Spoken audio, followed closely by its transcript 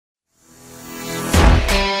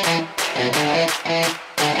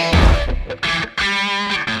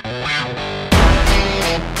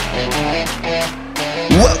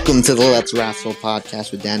Welcome to the Let's Wrestle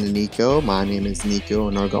podcast with Dan and Nico. My name is Nico,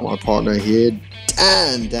 and I've got my partner here,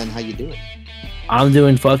 Dan. Dan, how you doing? I'm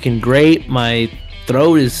doing fucking great. My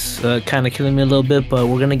throat is kind of killing me a little bit, but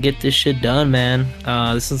we're gonna get this shit done, man.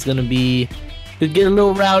 This is gonna be could get a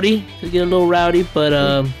little rowdy, but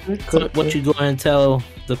why don't you go ahead and tell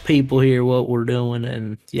the people here what we're doing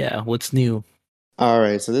and what's new. All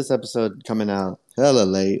right, so this episode coming out hella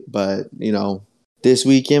late, but this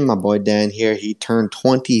weekend my boy Dan here, he turned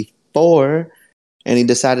 24, and he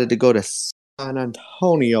decided to go to San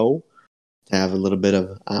Antonio to have a little bit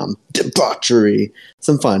of debauchery,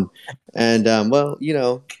 some fun, and you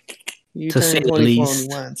to turn 24 only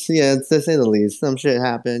once. Yeah, to say the least. Some shit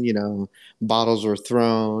happened. Bottles were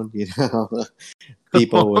thrown.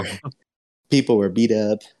 People were beat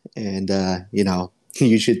up, and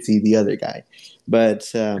you should see the other guy. But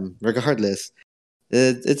regardless,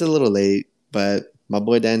 it's a little late. But my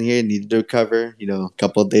boy Dan here needed to recover. A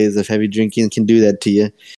couple of days of heavy drinking can do that to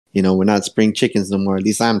you. We're not spring chickens no more. At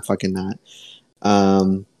least I'm fucking not.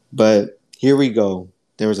 But here we go.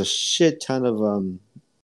 There was a shit ton of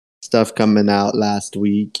stuff coming out last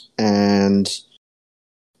week, and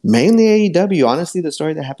mainly AEW. Honestly, the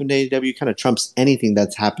story that happened to AEW kind of trumps anything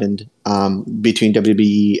that's happened between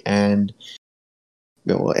WWE and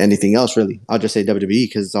anything else, really. I'll just say WWE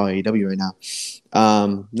because it's all AEW right now.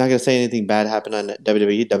 Not gonna say anything bad happened on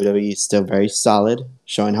WWE. WWE is still very solid,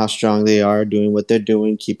 showing how strong they are, doing what they're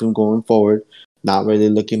doing, keep them going forward, not really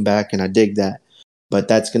looking back, and I dig that. But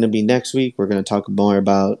that's gonna be next week. We're gonna talk more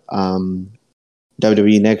about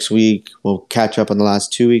WWE next week. We'll catch up on the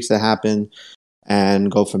last 2 weeks that happened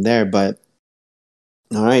and go from there. But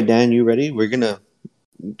all right, Dan, you ready? We're gonna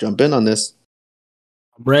jump in on this.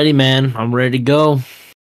 I'm ready, man. I'm ready to go.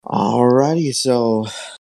 Alrighty, so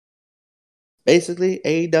basically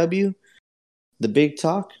AEW, the big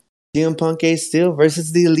talk, CM Punk Ace Steel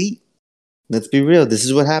versus the Elite. Let's be real. This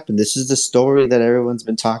is what happened. This is the story that everyone's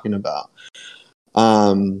been talking about.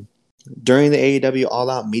 During the AEW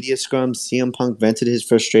All-Out Media Scrum, CM Punk vented his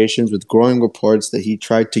frustrations with growing reports that he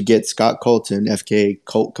tried to get Scott Colton, FKA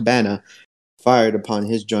Colt Cabana, fired upon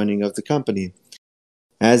his joining of the company.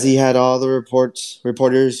 As he had all the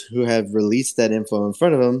reporters who have released that info in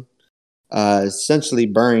front of him, essentially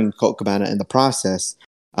burying Colt Cabana in the process.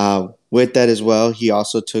 With that as well, he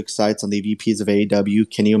also took sides on the VPs of AEW,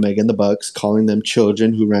 Kenny Omega and the Bucks, calling them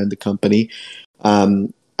children who ran the company,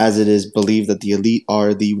 as it is believed that the Elite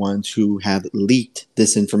are the ones who have leaked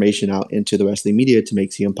this information out into the wrestling media to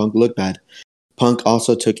make CM Punk look bad. Punk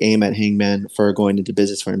also took aim at Hangman for going into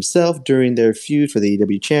business for himself during their feud for the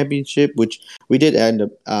AEW Championship, which we did end up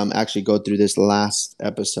actually go through this last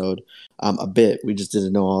episode a bit. We just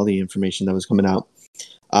didn't know all the information that was coming out.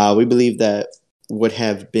 We believe that would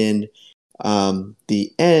have been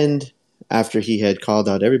the end after he had called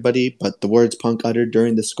out everybody, but the words Punk uttered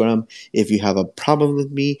during the scrum, "If you have a problem with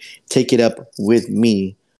me, take it up with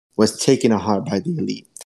me," was taken to heart by the Elite.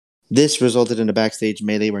 This resulted in a backstage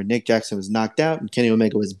melee where Nick Jackson was knocked out and Kenny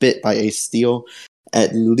Omega was bit by Ace Steel.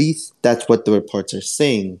 At least that's what the reports are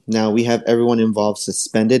saying. Now, we have everyone involved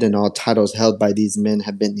suspended and all titles held by these men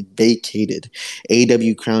have been vacated.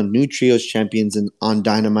 AEW crowned new trios champions on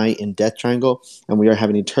Dynamite and Death Triangle, and we are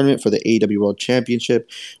having a tournament for the AEW World Championship,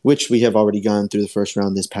 which we have already gone through the first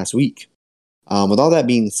round this past week. With all that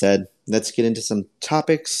being said, let's get into some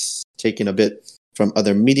topics, taking a bit from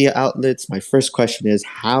other media outlets. My first question is,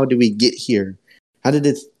 how do we get here? How did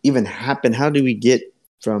this even happen? How do we get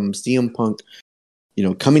from CM Punk,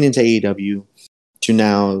 coming into AEW to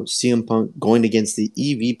now CM Punk going against the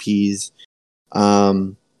EVPs?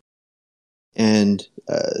 And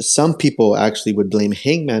some people actually would blame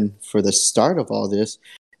Hangman for the start of all this,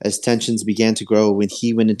 as tensions began to grow when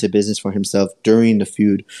he went into business for himself during the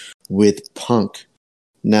feud with Punk.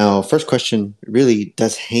 Now, first question, really,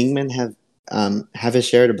 does Hangman have his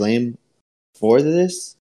share to blame for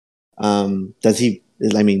this? Does he?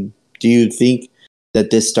 I mean, do you think that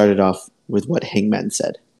this started off with what Hangman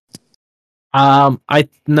said? I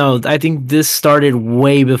think this started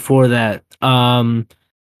way before that.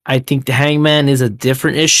 I think the Hangman is a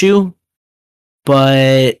different issue,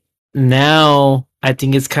 but now I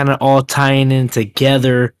think it's kind of all tying in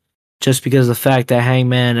together, just because of the fact that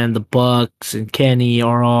Hangman and the Bucks and Kenny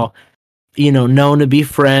are all known to be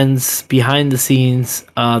friends behind the scenes,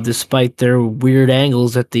 despite their weird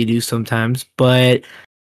angles that they do sometimes. But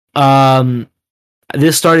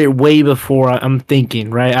this started way before, I'm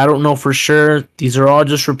thinking, right? I don't know for sure. These are all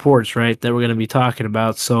just reports, right, that we're going to be talking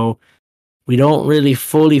about. So we don't really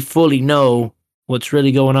fully know what's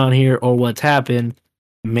really going on here or what's happened.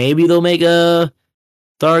 Maybe they'll make a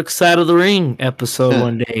Dark Side of the Ring episode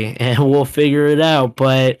one day, and we'll figure it out.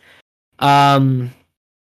 But um,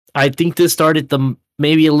 I think this started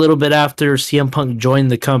maybe a little bit after CM Punk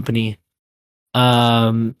joined the company.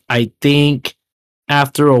 I think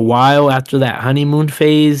after a while, after that honeymoon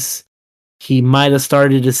phase, he might have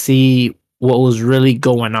started to see what was really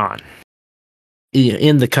going on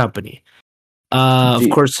in the company. Of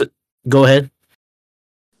course, go ahead.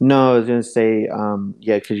 No, I was gonna say,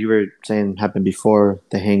 yeah, because you were saying it happened before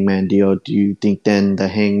the Hangman deal. Do you think then the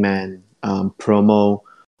Hangman promo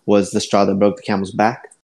was the straw that broke the camel's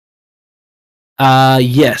back?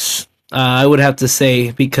 Yes, I would have to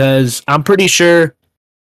say, because I'm pretty sure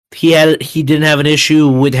he didn't have an issue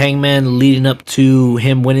with Hangman leading up to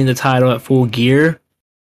him winning the title at Full Gear.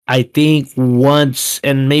 I think once,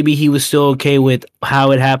 and maybe he was still okay with how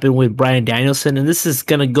it happened with Bryan Danielson, and this is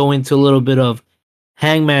gonna go into a little bit of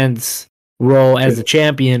Hangman's role as the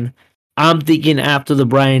champion. I'm thinking after the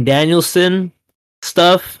Bryan Danielson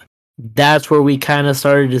stuff, that's where we kind of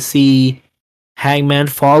started to see Hangman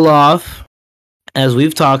fall off, as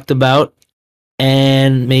we've talked about,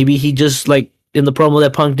 and maybe he just, like in the promo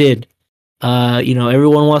that Punk did,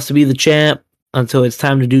 everyone wants to be the champ until it's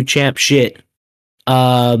time to do champ shit.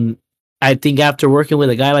 I think after working with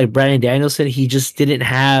a guy like Bryan Danielson, he just didn't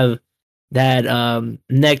have that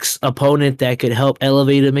next opponent that could help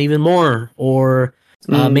elevate him even more. Or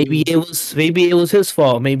maybe it was his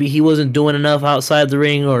fault. Maybe he wasn't doing enough outside the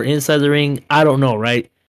ring or inside the ring. I don't know, right?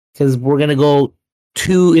 Because we're gonna go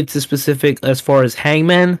too into specific as far as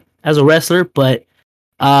Hangman as a wrestler, but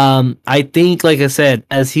I think, like I said,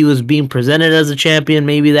 as he was being presented as a champion,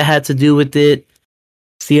 maybe that had to do with it.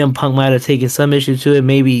 CM Punk might have taken some issue to it.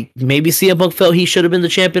 Maybe CM Punk felt he should have been the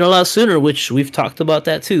champion a lot sooner, which we've talked about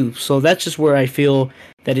that too. So that's just where I feel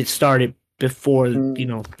that it started before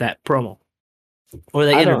that promo or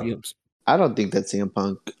that interview. I don't think that CM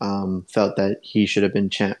Punk felt that he should have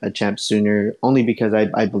been a champ sooner, only because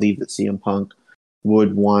I believe that CM Punk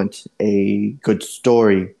would want a good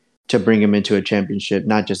story to bring him into a championship,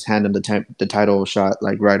 not just hand him the title shot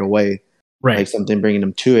like right away, right? Like something bringing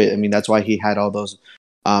him to it. I mean, that's why he had all those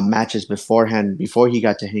matches beforehand before he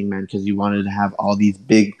got to Hangman, because he wanted to have all these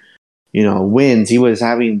big, wins. He was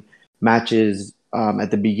having matches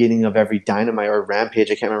at the beginning of every Dynamite or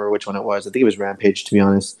Rampage. I can't remember which one it was. I think it was Rampage, to be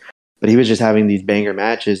honest. But he was just having these banger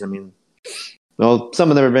matches. I mean, well,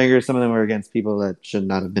 some of them were bangers, some of them were against people that should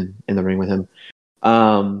not have been in the ring with him.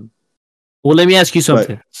 Well, let me ask you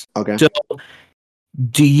something. Okay. So,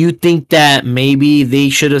 do you think that maybe they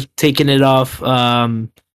should have taken it off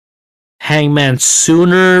Hangman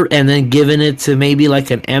sooner and then given it to maybe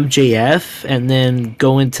like an MJF and then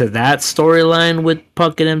go into that storyline with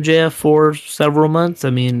Punk and MJF for several months?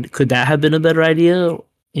 I mean, could that have been a better idea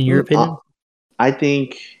in your opinion? I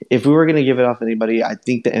think if we were going to give it off anybody, I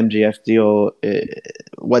think the MJF deal,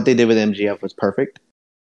 what they did with MJF was perfect.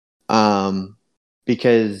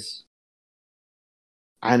 Because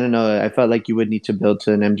I don't know, I felt like you would need to build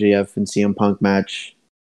to an MJF and CM Punk match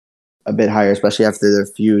a bit higher, especially after their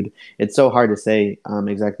feud. It's so hard to say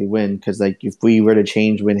exactly when, because like if we were to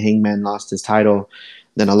change when Hangman lost his title,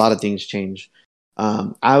 then a lot of things change.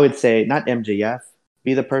 I would say not MJF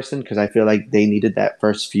be the person, because I feel like they needed that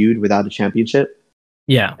first feud without a championship.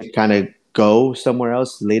 Yeah, kind of go somewhere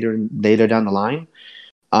else later down the line.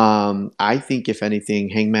 I think if anything,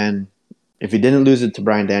 Hangman, if he didn't lose it to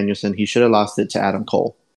Bryan Danielson, he should have lost it to Adam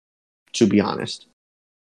Cole, to be honest.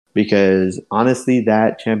 Because honestly,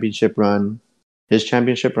 his championship run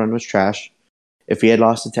was trash. If he had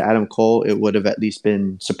lost it to Adam Cole, it would have at least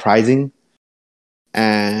been surprising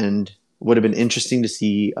and would have been interesting to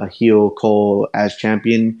see a heel Cole as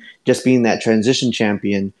champion, just being that transition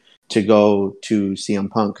champion to go to CM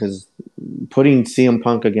Punk. Because putting CM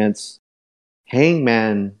Punk against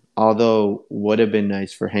Hangman, although would have been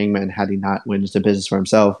nice for Hangman had he not wins the business for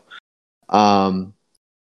himself,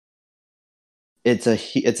 it's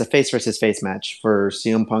a face versus face match for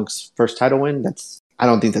CM Punk's first title win. I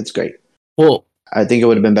don't think that's great. Well, I think it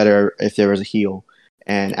would have been better if there was a heel,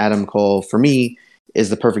 and Adam Cole for me is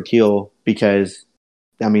the perfect heel, because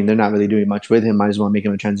I mean they're not really doing much with him. Might as well make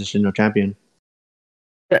him a transitional champion.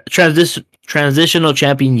 Transitional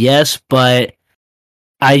champion, yes, but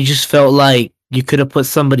I just felt like you could have put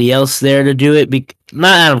somebody else there to do it.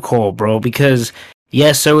 Not Adam Cole, bro, because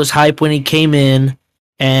yes, there was hype when he came in,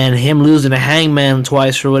 and him losing a Hangman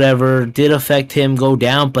twice or whatever did affect him go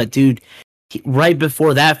down. But dude, right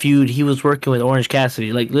before that feud, he was working with Orange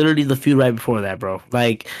Cassidy, like literally the feud right before that, bro.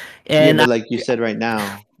 Like, and yeah, but like you said right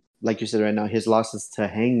now, his losses to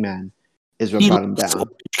Hangman is what brought him down.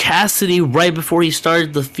 Cassidy right before he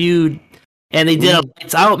started the feud and they did a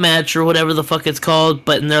lights out match or whatever the fuck it's called,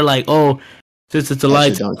 but and they're like, oh, since it's a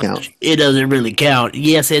lights don't count. It doesn't really count.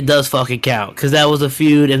 Yes, it does fucking count because that was a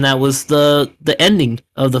feud and that was the ending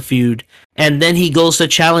of the feud. And then he goes to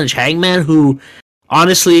challenge Hangman, who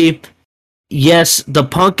honestly, yes, the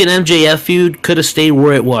Punk and MJF feud could have stayed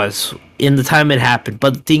where it was in the time it happened.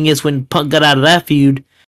 But the thing is, when Punk got out of that feud,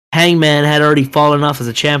 Hangman had already fallen off as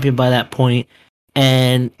a champion by that point,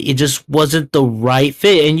 and it just wasn't the right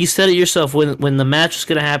fit. And you said it yourself when the match was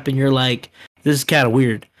gonna happen. You're like, this is kind of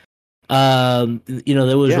weird. There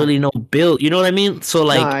was really no build. You know what I mean? So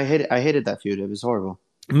like, no, I hated that feud. It was horrible.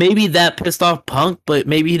 Maybe that pissed off Punk, but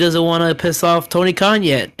maybe he doesn't want to piss off Tony Khan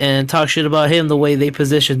yet and talk shit about him the way they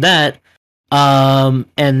positioned that. And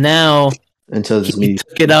now until he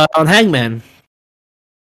took it out on Hangman.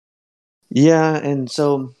 Yeah, and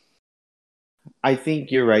so I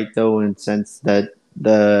think you're right though, in the sense that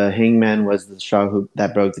the Hangman was the straw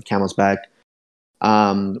that broke the camel's back.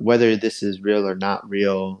 Whether this is real or not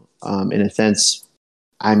real, in a sense,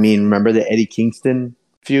 I mean, remember the Eddie Kingston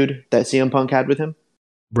feud that CM Punk had with him?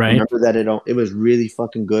 Right. Remember that it was really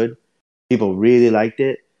fucking good. People really liked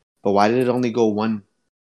it, but why did it only go one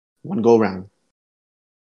go round?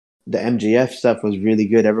 The MJF stuff was really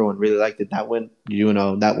good. Everyone really liked it. That went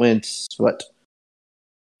what?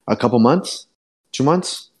 A couple months? 2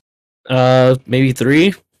 months? Maybe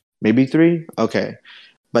 3. Maybe 3? Okay.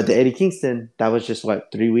 But the Eddie Kingston, that was just what,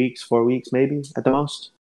 3 weeks, 4 weeks maybe at the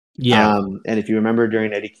most? Yeah. And if you remember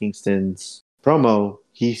during Eddie Kingston's promo,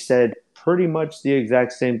 he said pretty much the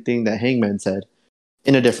exact same thing that Hangman said,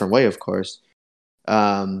 in a different way, of course.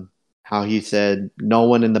 How he said, no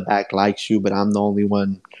one in the back likes you, but I'm the only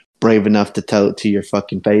one brave enough to tell it to your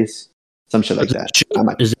fucking face. Some shit like that.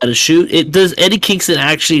 Is that a shoot? Does Eddie Kingston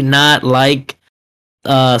actually not like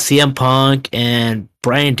CM Punk and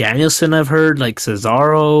Bryan Danielson? I've heard like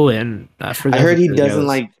Cesaro, and I heard he doesn't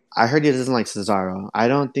like Cesaro. I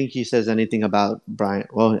don't think he says anything about Bryan.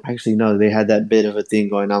 Well, actually, no. They had that bit of a thing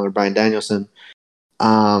going on with Bryan Danielson.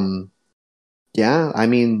 Yeah, I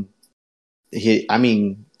mean,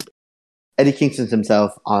 Eddie Kingston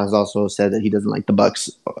himself has also said that he doesn't like the Bucks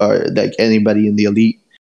or like anybody in the Elite.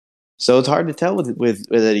 So it's hard to tell with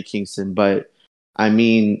Eddie Kingston, but I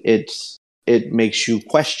mean, it makes you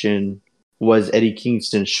question: was Eddie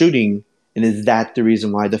Kingston shooting, and is that the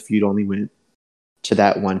reason why the feud only went to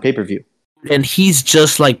that one pay-per-view? And he's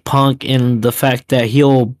just like Punk in the fact that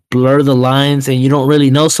he'll blur the lines, and you don't really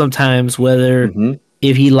know sometimes whether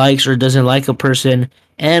if he likes or doesn't like a person.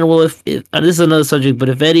 And well, if this is another subject, but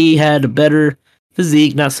if Eddie had a better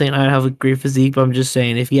physique, not saying I have a great physique, but I'm just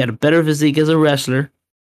saying if he had a better physique as a wrestler,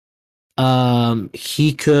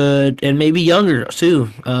 he could, and maybe younger too,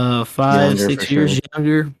 5-6 years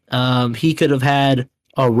younger, he could have had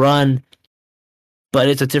a run, but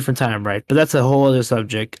it's a different time, right? But that's a whole other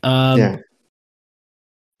subject. Yeah.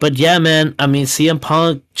 But yeah, man, I mean, CM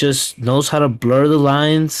Punk just knows how to blur the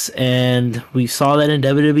lines, and we saw that in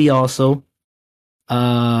WWE also.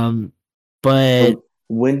 But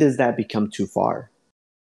when does that become too far?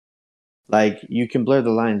 Like, you can blur the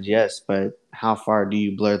lines, yes, but how far do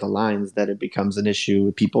you blur the lines that it becomes an issue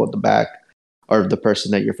with people at the back or the person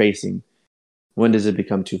that you're facing? When does it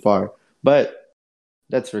become too far? But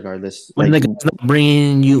that's regardless. When the guy's not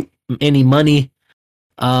bringing you any money,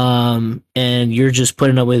 and you're just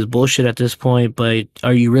putting up with his bullshit at this point, but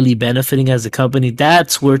are you really benefiting as a company?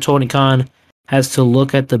 That's where Tony Khan has to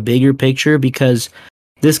look at the bigger picture, because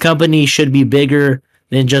this company should be bigger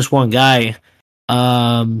than just one guy.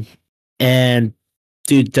 And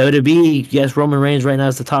dude, WWE, yes, Roman Reigns right now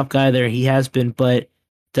is the top guy there. He has been, but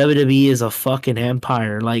WWE is a fucking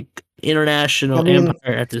empire, like international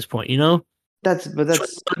empire at this point, you know?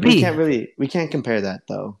 We can't compare that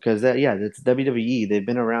though, because it's WWE. They've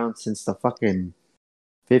been around since the fucking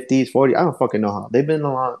 50s, 40s. I don't fucking know how. They've been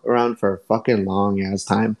around for a fucking long ass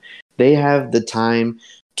time. They have the time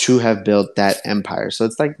to have built that empire. So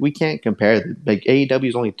it's like we can't compare them. Like AEW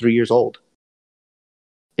is only 3 years old.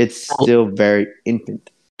 It's still very infant.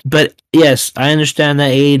 But yes, I understand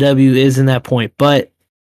that AEW is in that point, but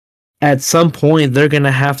at some point they're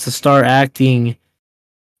gonna have to start acting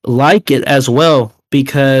like it as well,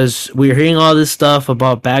 because we're hearing all this stuff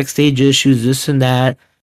about backstage issues, this and that.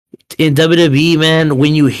 In WWE, man,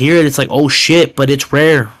 when you hear it, it's like, oh shit, but it's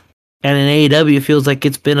rare. And in AEW, it feels like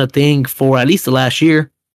it's been a thing for at least the last year,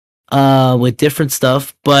 with different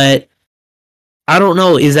stuff. But I don't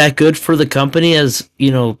know, is that good for the company, as, you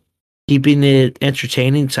know, keeping it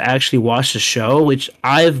entertaining to actually watch the show, which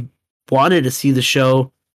I've wanted to see the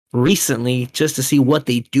show recently just to see what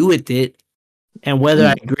they do with it. And whether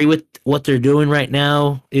I agree with what they're doing right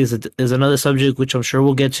now is another subject, which I'm sure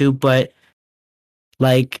we'll get to. But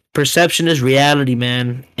Like, perception is reality,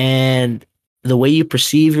 man. And the way you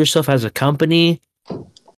perceive yourself as a company,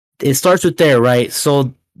 it starts with there, right?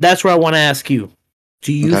 So that's where I want to ask you.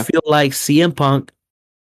 Do you Okay. feel like CM Punk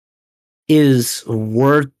is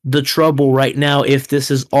worth the trouble right now if this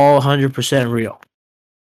is all 100% real?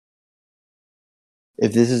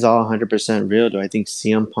 If this is all 100% real, do I think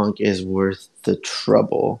CM Punk is worth the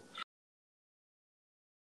trouble?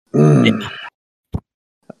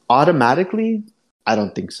 Automatically, I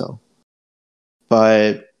don't think so.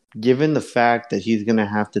 But given the fact that he's going to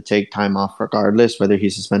have to take time off regardless, whether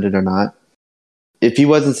he's suspended or not, if he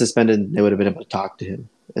wasn't suspended, they would have been able to talk to him,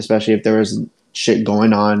 especially if there was shit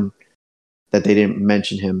going on that they didn't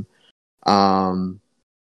mention him.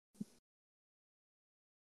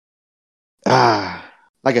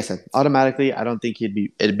 Like I said, automatically, I don't think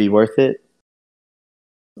it'd be worth it.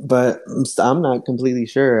 But I'm not completely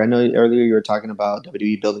sure. I know earlier you were talking about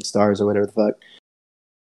WWE building stars or whatever the fuck.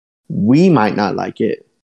 We might not like it,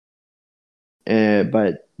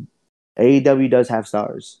 but AEW does have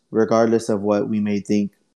stars, regardless of what we may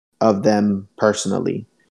think of them personally.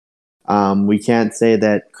 We can't say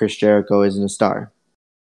that Chris Jericho isn't a star.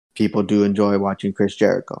 People do enjoy watching Chris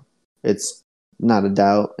Jericho. It's not a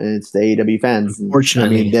doubt, and it's the AEW fans.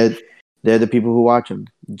 Unfortunately. I mean, they're the people who watch him.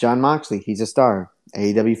 Jon Moxley, he's a star.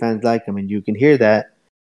 AEW fans like him, and you can hear that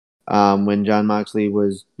when Jon Moxley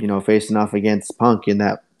was, facing off against Punk in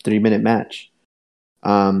that 3-minute match.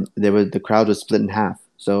 The crowd was split in half,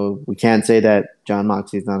 so we can't say that Jon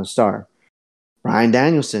Moxley is not a star. Bryan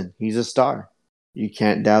Danielson, he's a star. You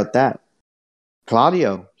can't doubt that.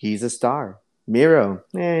 Claudio, he's a star. Miro,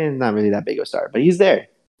 not really that big of a star, but he's there.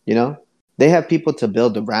 They have people to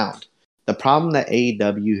build around. The problem that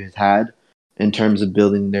AEW has had in terms of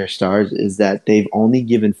building their stars is that they've only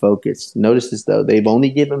given focus. Notice this though, they've only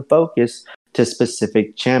given focus to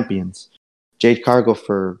specific champions. Jade Cargill,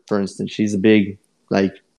 for instance, she's a big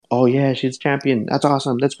oh yeah, she's a champion. That's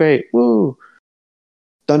awesome. That's great. Woo!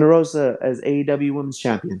 Thunder Rosa as AEW Women's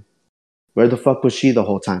Champion. Where the fuck was she the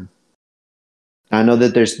whole time? I know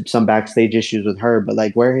that there's some backstage issues with her,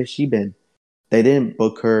 but where has she been? They didn't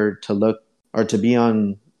book her to look or to be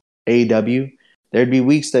on AEW. There'd be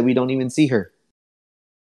weeks that we don't even see her.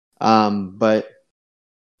 But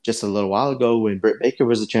just a little while ago when Britt Baker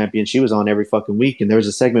was the champion, she was on every fucking week, and there was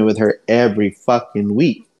a segment with her every fucking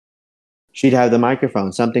week. She'd have the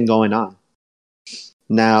microphone, something going on.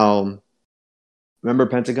 Now, remember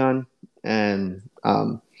Pentagon and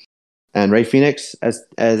Rey Fenix as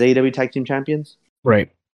AEW Tag Team Champions?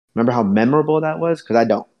 Right. Remember how memorable that was? Because I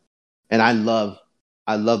don't. And I love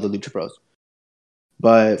the Lucha Bros.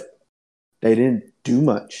 But they didn't do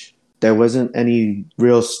much. There wasn't any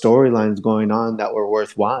real storylines going on that were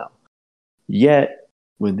worthwhile. Yet,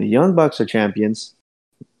 when the Young Bucks are champions,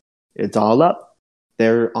 it's all up.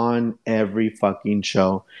 They're on every fucking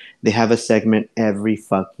show. They have a segment every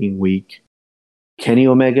fucking week. Kenny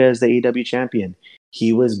Omega is the AEW champion.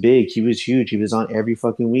 He was big. He was huge. He was on every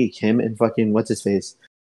fucking week. Him and fucking what's his face?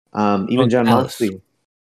 Even Jon Moxley.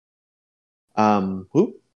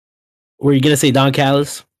 Who? Were you gonna say Don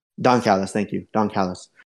Callis? Don Callis, thank you. Don Callis.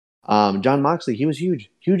 Jon Moxley, he was huge.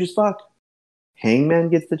 Huge as fuck. Hangman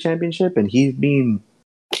gets the championship and he's being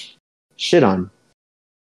shit on.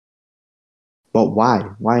 But why?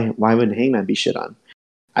 Why would Hangman be shit on?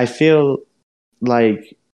 I feel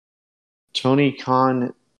like Tony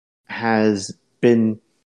Khan has been...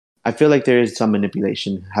 I feel like there is some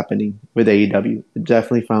manipulation happening with AEW.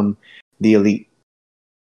 Definitely from the elite.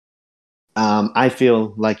 I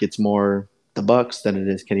feel like it's more the Bucks than it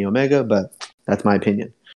is Kenny Omega, but that's my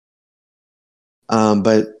opinion.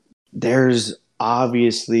 But there's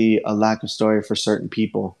obviously a lack of story for certain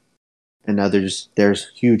people, and others there's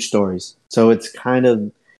huge stories. So it's kind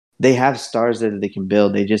of, they have stars that they can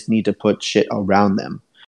build. They just need to put shit around them.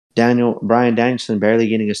 Bryan Danielson barely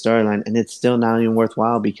getting a storyline, and it's still not even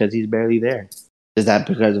worthwhile because he's barely there. Is that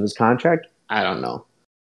because of his contract? I don't know.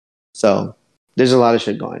 So there's a lot of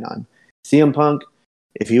shit going on. CM Punk,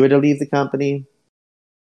 if he were to leave the company,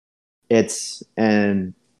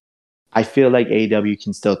 and I feel like AEW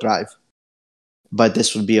can still thrive. But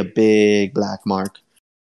this would be a big black mark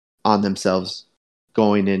on themselves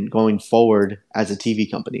going forward as a TV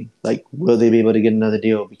company. Will they be able to get another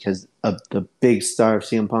deal because of the big star of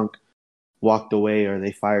CM Punk walked away or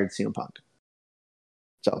they fired CM Punk?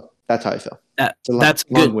 So that's how I feel. That's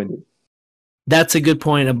long-winded. That's a good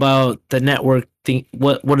point about the network thing.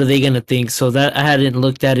 What are they going to think? So that I hadn't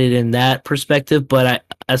looked at it in that perspective, but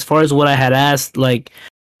as far as what I had asked,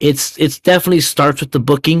 it's definitely starts with the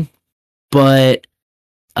booking, but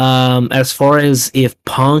as far as if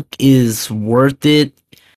Punk is worth it,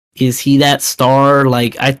 Is he that star?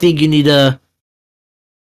 Like, I think you need to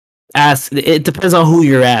ask. It depends on who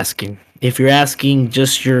you're asking. If you're asking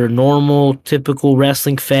just your normal, typical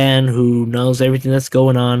wrestling fan who knows everything that's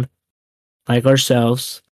going on, like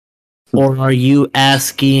ourselves, or are you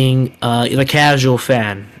asking the casual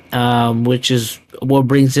fan, which is what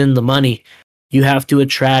brings in the money? You have to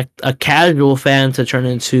attract a casual fan to turn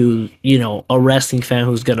into, a wrestling fan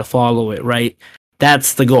who's going to follow it, right?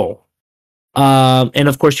 That's the goal. And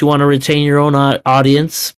of course, you want to retain your own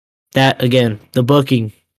audience. That, again, the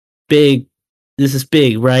booking, big. This is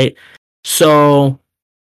big, right? So,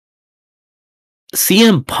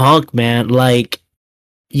 CM Punk, man, like,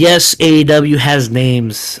 yes, AEW has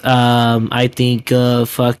names. I think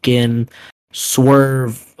fucking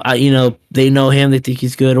Swerve. They know him. They think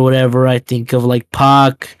he's good or whatever. I think of like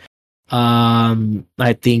Pac.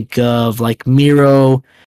 I think of like Miro.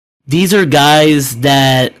 These are guys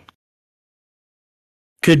that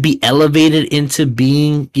could be elevated into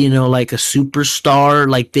being, like a superstar.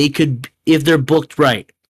 Like they could, if they're booked right.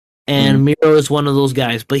 And Miro is one of those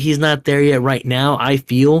guys, but he's not there yet right now. I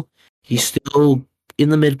feel he's still in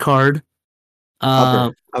the mid card.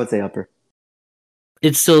 Upper. I would say upper.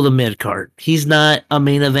 It's still the mid card. He's not a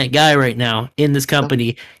main event guy right now in this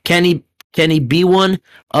company. No. Can he be one?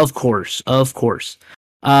 Of course. But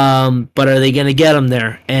are they gonna get him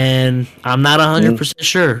there? And I'm not 100%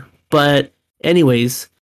 sure. But anyways,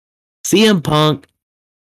 CM Punk,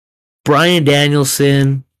 Bryan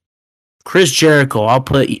Danielson, Chris Jericho, I'll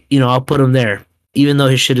put him there, even though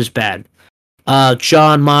his shit is bad.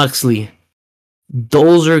 Jon Moxley.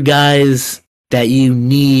 Those are guys that you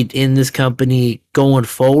need in this company going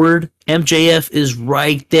forward. MJF is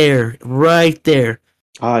right there.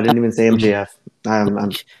 Oh, I didn't even say MJF.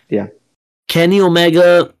 Yeah. Kenny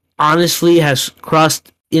Omega honestly has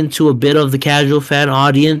crossed into a bit of the casual fan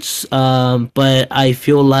audience, but I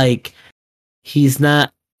feel like he's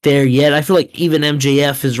not there yet. I feel like even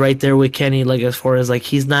MJF is right there with Kenny, like as far as like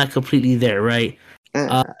he's not completely there, right?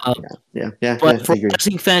 Yeah. But for a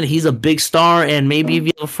wrestling fan, he's a big star, and maybe if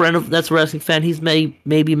you have a friend that's a wrestling fan, he's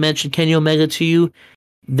maybe mentioned Kenny Omega to you.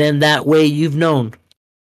 Then that way you've known.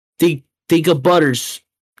 Think of Butters.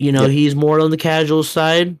 He's more on the casual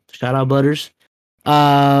side. Shout out Butters.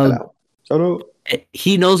 Shout out.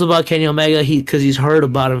 He knows about Kenny Omega because he's heard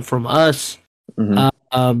about him from us.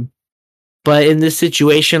 Mm-hmm. But in this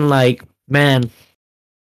situation, like, man,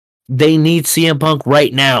 they need CM Punk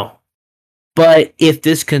right now. But if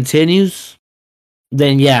this continues,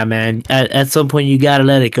 then yeah, man, at some point you gotta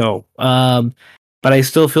let it go. But I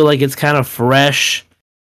still feel like it's kind of fresh.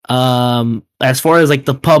 As far as like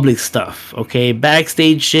the public stuff, okay,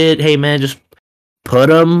 backstage shit. Hey, man, just put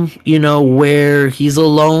him, where he's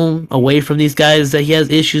alone, away from these guys that he has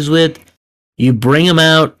issues with. You bring him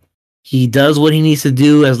out. He does what he needs to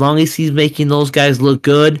do. As long as he's making those guys look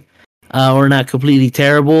good, or not completely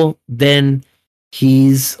terrible, then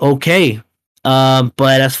he's okay.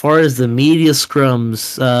 But as far as the media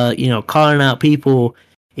scrums, calling out people,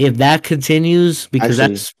 if that continues, because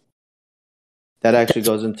that actually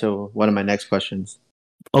goes into one of my next questions.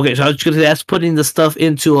 Okay, so I was just gonna say that's putting the stuff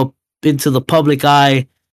into the public eye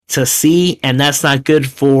to see, and that's not good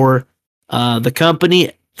for the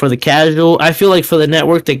company, for the casual. I feel like for the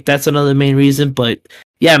network, that's another main reason. But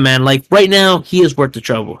yeah, man, like right now, he is worth the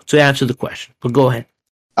trouble. To answer the question, but go ahead.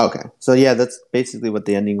 Okay, so yeah, that's basically what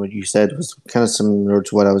the ending, what you said, was kind of similar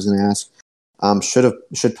to what I was going to ask.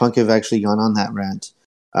 Should Punk have actually gone on that rant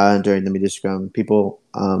during the media scrum? People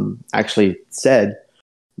actually said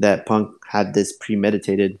that Punk had this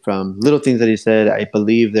premeditated from little things that he said. I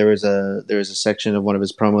believe there was a section of one of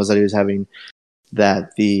his promos that he was having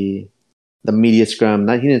that the media scrum,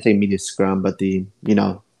 he didn't say media scrum, but the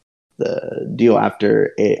deal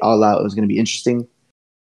after All Out was going to be interesting,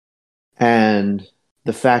 and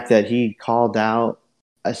the fact that he called out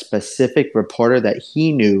a specific reporter that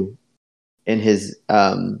he knew in his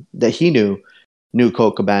that he knew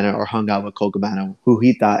Colt Cabana or hung out with Colt Cabana, who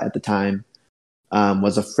he thought at the time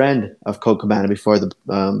was a friend of Colt Cabana before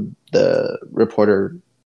the reporter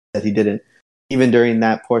that he didn't. Even during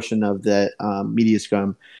that portion of the media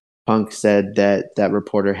scrum, Punk said that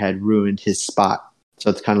reporter had ruined his spot. So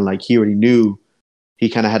it's kind of like he already knew. He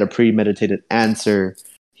kind of had a premeditated answer.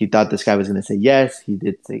 He thought this guy was going to say yes.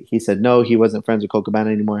 He said no. He wasn't friends with Colt Cabana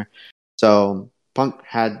anymore. So Punk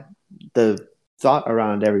had the thought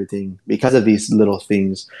around everything because of these little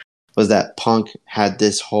things. Was that Punk had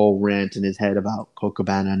this whole rant in his head about Colt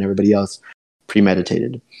Cabana and everybody else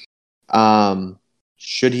premeditated.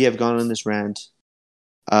 Should he have gone on this rant?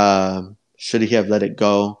 Should he have let it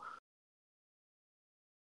go?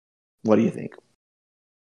 What do you think?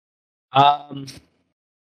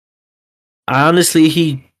 Honestly,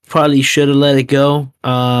 he probably should have let it go.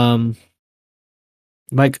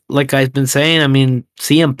 Like I've been saying, I mean,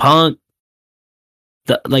 CM Punk,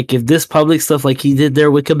 like if this public stuff like he did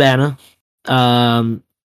there with Cabana, um,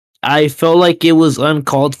 I felt like it was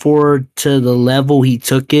uncalled for to the level he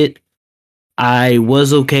took it. I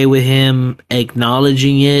was okay with him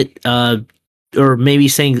acknowledging it, or maybe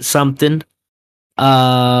saying something.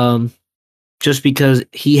 Um, just because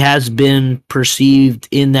he has been perceived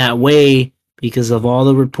in that way because of all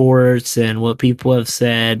the reports and what people have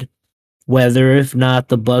said. Whether if not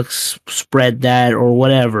the Bucks spread that or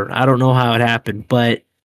whatever, I don't know how it happened, but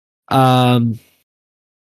um,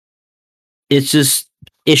 it's just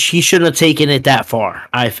he shouldn't have taken it that far.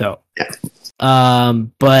 I felt. Yeah.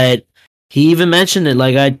 But he even mentioned it.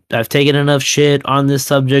 Like I've taken enough shit on this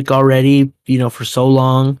subject already, for so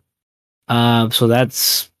long. So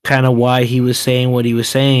that's kind of why he was saying what he was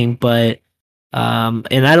saying. But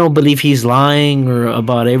and I don't believe he's lying or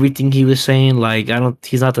about everything he was saying. Like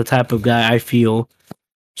he's not the type of guy I feel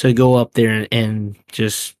to go up there and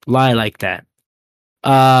just lie like that.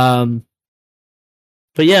 Um,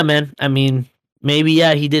 but yeah, man. I mean, maybe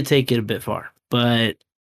he did take it a bit far, but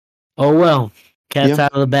oh well. Cat's Yeah.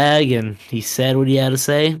 out of the bag, and he said what he had to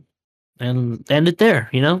say, and end it there.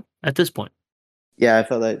 At this point. Yeah, I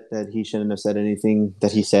felt like that he shouldn't have said anything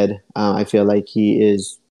that he said. I feel like he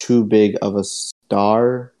is too big of a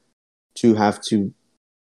star to have to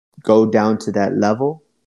go down to that level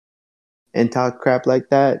and talk crap like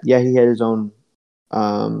that. Yeah, he had his own,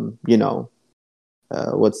 what's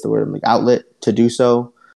the word, like outlet to do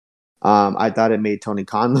so. I thought it made Tony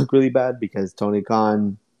Khan look really bad because Tony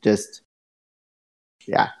Khan just,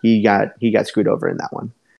 yeah, he got screwed over in that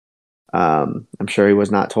one. I'm sure he was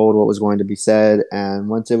not told what was going to be said, and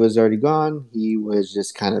once it was already gone, he was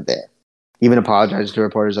just kind of there. Even apologized to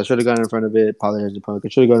reporters. I should have gone in front of it. Apologized to Punk. I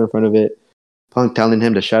should have gone in front of it. Punk telling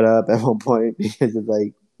him to shut up at one point because it's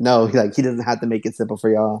like, no, like he doesn't have to make it simple for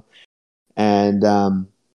y'all. And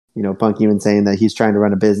Punk even saying that he's trying to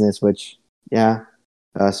run a business, which yeah.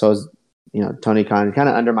 So is Tony Khan, kind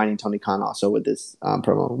of undermining Tony Khan also with this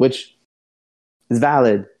promo, which is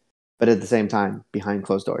valid, but at the same time behind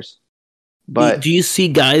closed doors. But do you see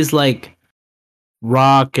guys like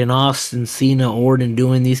Rock and Austin, Cena, Orton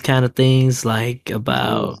doing these kind of things like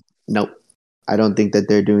about? Nope. I don't think that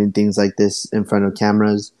they're doing things like this in front of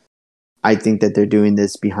cameras. I think that they're doing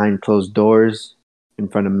this behind closed doors in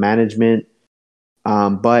front of management.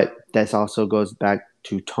 But that also goes back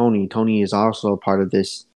to Tony. Tony is also a part of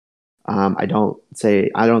this. I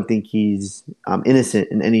don't think he's innocent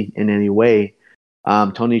in any way.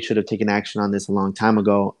 Tony should have taken action on this a long time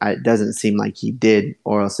ago. It doesn't seem like he did,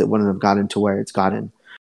 or else it wouldn't have gotten to where it's gotten.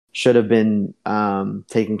 Should have been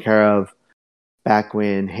taken care of back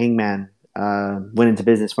when Hangman went into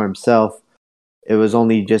business for himself. It was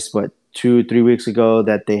only just 2-3 weeks ago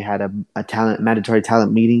that they had a mandatory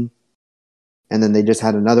talent meeting, and then they just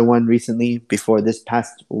had another one recently before this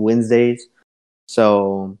past Wednesdays.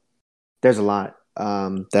 So there's a lot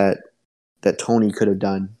that Tony could have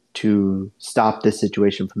done to stop this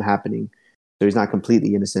situation from happening. So he's not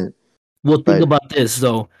completely innocent. Well, think about this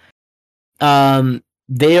though.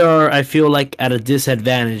 They are, I feel like, at a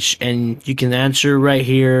disadvantage, and you can answer right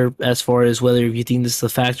here as far as whether you think this is a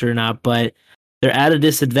factor or not. But they're at a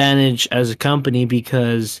disadvantage as a company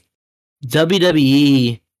because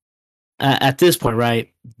WWE at this point,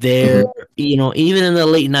 right? They're even in the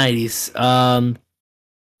late '90s.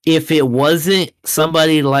 If it wasn't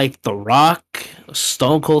somebody like The Rock,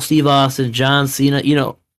 Stone Cold Steve Austin, John Cena,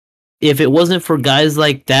 if it wasn't for guys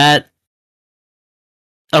like that,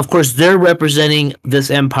 of course they're representing this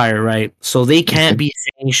empire, right? So they can't be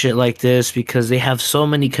saying shit like this because they have so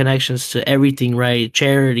many connections to everything, right?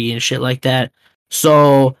 Charity and shit like that.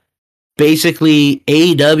 So basically,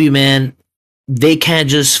 AEW, man, they can't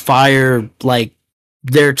just fire like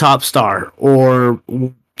their top star or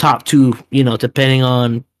top two, depending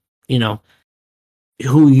on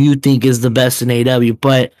who you think is the best in AEW,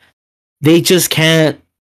 but they just can't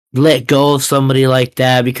let go of somebody like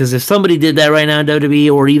that because if somebody did that right now in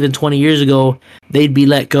WWE or even 20 years ago, they'd be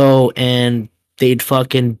let go and they'd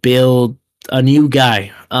fucking build a new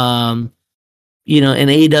guy. In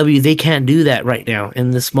AEW, they can't do that right now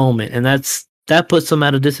in this moment, and that puts them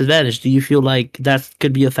at a disadvantage. Do you feel like that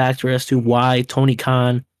could be a factor as to why Tony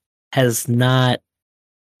Khan has not,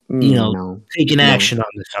 taken action on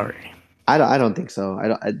this already? I don't think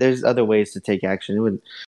so. There's other ways to take action. It would.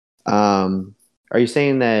 Are you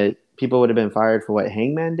saying that people would have been fired for what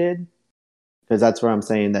Hangman did? Because that's where I'm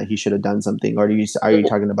saying that he should have done something. Or are you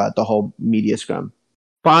talking about the whole media scrum?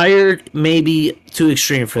 Fired maybe too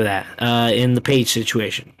extreme for that in the Page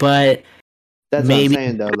situation, but That's what I'm maybe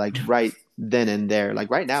saying though. Like right then and there, like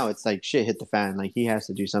right now, it's like shit hit the fan. Like he has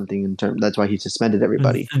to do something in terms. That's why he suspended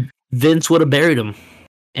everybody. Vince would have buried him.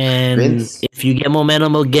 And Vince, if you get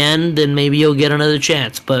momentum again, then maybe you'll get another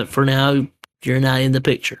chance. But for now, you're not in the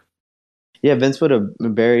picture. yeah, Vince would have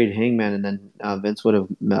buried Hangman, and then Vince would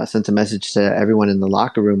have sent a message to everyone in the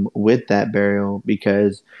locker room with that burial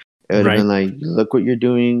because it would have Right. been like, look what you're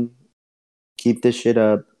doing, keep this shit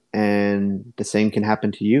up, and the same can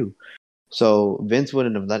happen to you. So Vince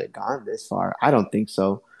wouldn't have let it gone this far. I don't think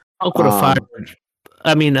so. Punk would have fired.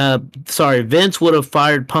 I mean, sorry, Vince would have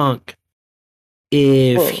fired Punk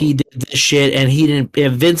if Well, he did this shit and he didn't.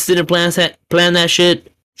 If Vince didn't plan that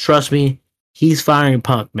shit, trust me, he's firing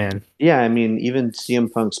Punk, man. yeah, I mean, even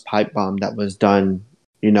CM Punk's pipe bomb that was done,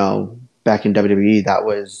 back in WWE, that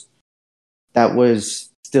was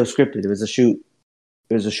still scripted. It was a shoot.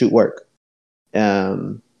 It was a shoot work.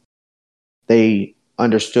 They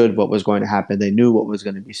understood what was going to happen. They knew what was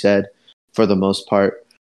going to be said for the most part.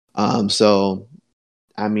 So,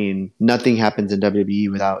 I mean, nothing happens in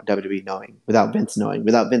WWE without WWE knowing, without Vince knowing,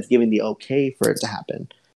 without Vince giving the okay for it to happen.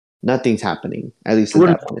 Nothing's happening, at least at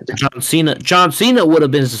that point in time. John Cena would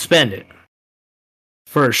have been suspended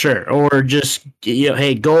for sure, or just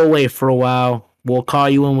hey, go away for a while. We'll call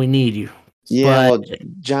you when we need you. Yeah, well,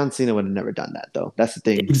 John Cena would have never done that, though. That's the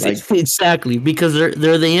thing. Exactly, because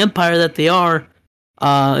they're the empire that they are.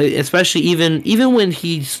 Especially even when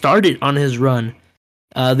he started on his run,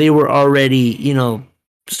 they were already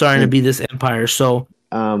starting to be this empire. So,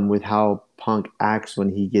 with how Punk acts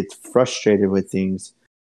when he gets frustrated with things,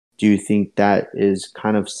 do you think that is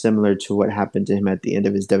kind of similar to what happened to him at the end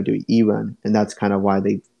of his WWE run, and that's kind of why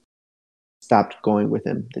they stopped going with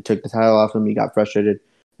him? They took the title off him. He got frustrated,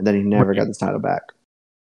 and then he never got the title back.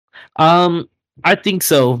 I think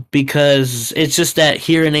so, because it's just that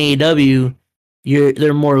here in AEW,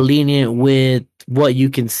 they're more lenient with what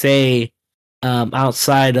you can say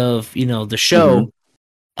outside of the show.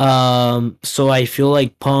 So I feel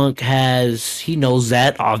like Punk he knows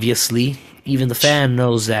that, obviously. Even the fan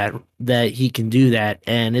knows that he can do that,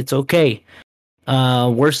 and it's okay.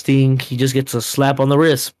 Worst thing, he just gets a slap on the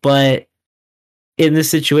wrist. But in this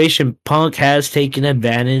situation, Punk has taken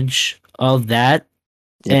advantage of that,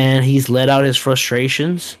 and he's let out his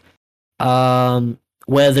frustrations.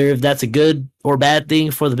 Whether if that's a good or bad thing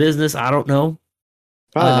for the business, I don't know.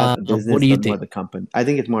 Probably not the business, what do you but more think? the company. I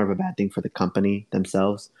think it's more of a bad thing for the company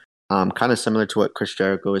themselves. Kind of similar to what Chris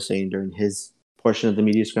Jericho was saying during his portion of the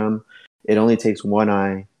media scrum. It only takes one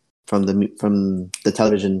eye from the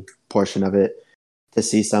television portion of it to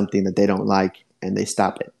see something that they don't like, and they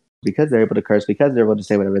stop it because they're able to curse, because they're able to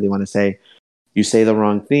say whatever they want to say. You say the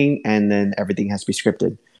wrong thing, and then everything has to be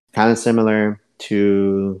scripted. Kind of similar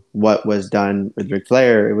to what was done with Ric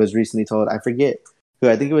Flair. It was recently told, I forget who,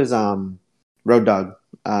 I think it was Road Dogg.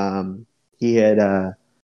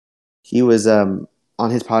 He was on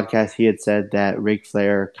his podcast. He had said that Ric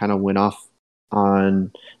Flair kind of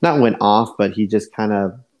not went off, but he just kind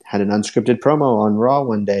of had an unscripted promo on Raw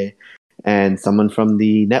one day, and someone from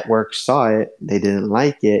the network saw it. They didn't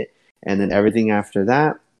like it, and then everything after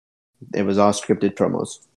that, it was all scripted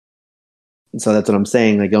promos. And so that's what I'm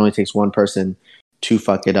saying. Like, it only takes one person to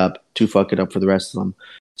fuck it up for the rest of them.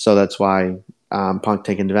 So that's why Punk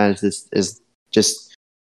taking advantage of this is just,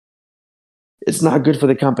 it's not good for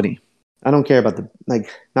the company. I don't care about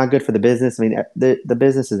not good for the business. I mean, the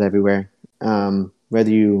business is everywhere. Whether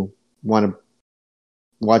you want to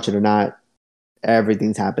watch it or not,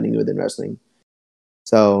 everything's happening within wrestling.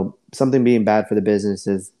 So something being bad for the business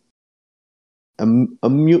is a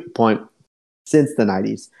moot point since the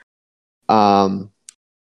 90s.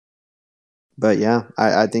 But yeah,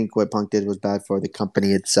 I think what Punk did was bad for the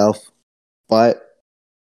company itself. But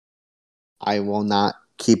I will not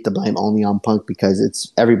keep the blame only on Punk, because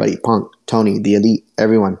it's everybody. Punk, Tony, the Elite,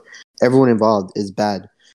 everyone involved is bad.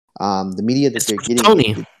 The media that they're getting,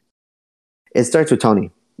 Tony. It starts with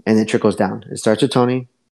Tony, and it trickles down. It starts with Tony.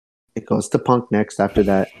 It goes to Punk next after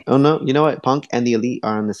that. Oh no, you know what? Punk and the Elite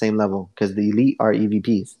are on the same level, because the Elite are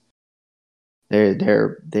EVPs.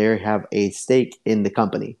 They have a stake in the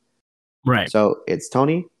company. Right. So it's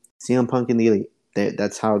Tony, CM Punk, and the Elite.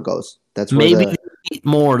 That's how it goes. That's maybe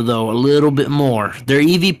more, though, a little bit more. They're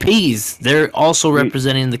EVPs. They're also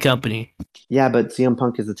representing the company. Yeah, but CM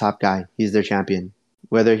Punk is the top guy. He's their champion.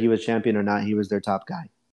 Whether he was champion or not, he was their top guy.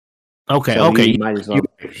 Okay, so okay. He might as well.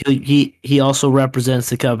 He also represents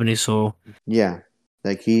the company, so yeah,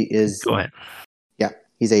 like he is. Go ahead. Yeah,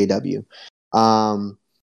 he's AEW.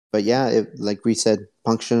 But yeah, like we said,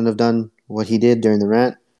 Punk shouldn't have done what he did during the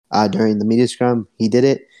rant, during the media scrum. He did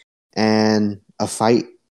it, and a fight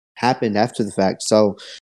happened after the fact. So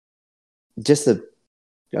just a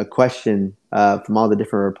question from all the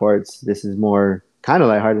different reports. This is more kind of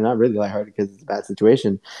lighthearted, not really lighthearted because it's a bad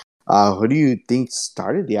situation. Who do you think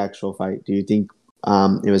started the actual fight? Do you think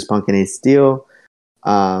it was Punk and Ace Steel?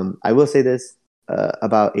 I will say this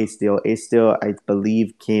about Ace Steel. Ace Steel, I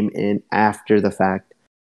believe, came in after the fact.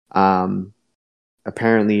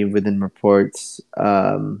 Apparently, within reports,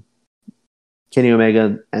 Kenny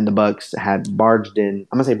Omega and the Bucks had barged in.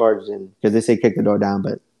 I'm gonna say barged in because they say kick the door down,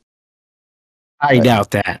 but I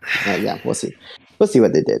doubt that. yeah, we'll see. We'll see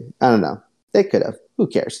what they did. I don't know. They could have. Who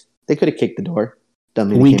cares? They could have kicked the door.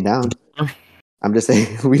 Doesn't mean it came down. I'm just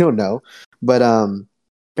saying we don't know. But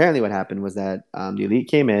apparently, what happened was that the Elite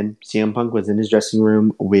came in. CM Punk was in his dressing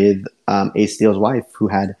room with Ace Steel's wife, who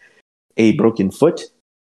had a broken foot,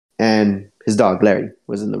 and his dog Larry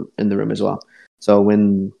was in the room as well. So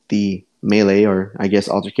when the melee, or I guess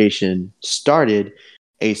altercation, started,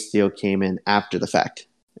 Ace Steel came in after the fact,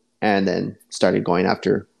 and then started going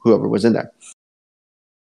after whoever was in there.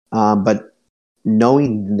 But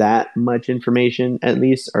knowing that much information, at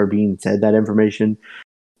least, or being said that information,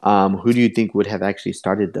 who do you think would have actually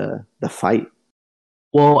started the fight?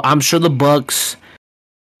 Well, I'm sure the Bucks,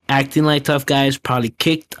 acting like tough guys, probably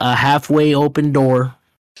kicked a halfway open door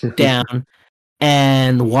down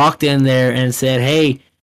and walked in there and said, "Hey,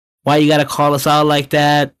 why you gotta call us out like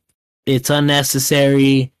that? It's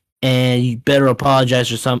unnecessary, and you better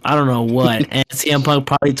apologize or something." I don't know what. And CM Punk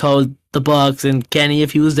probably told the Bucks and Kenny,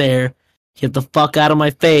 if he was there, "Get the fuck out of my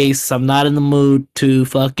face. I'm not in the mood to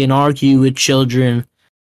fucking argue with children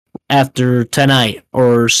after tonight,"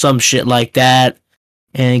 or some shit like that.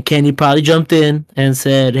 And Kenny probably jumped in and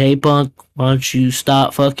said, "Hey Punk, why don't you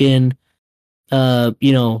stop fucking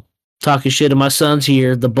talking shit to my sons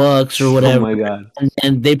here, the Bucks or whatever." Oh my god.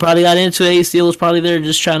 And they probably got into it. Ace Steel was probably there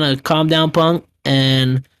just trying to calm down Punk.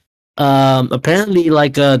 And apparently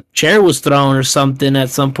like a chair was thrown or something at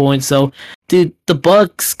some point. So, dude, the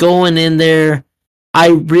Bucks going in there, I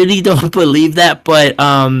really don't believe that, but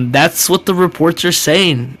that's what the reports are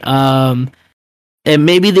saying. And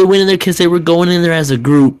maybe they went in there because they were going in there as a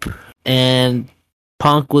group, and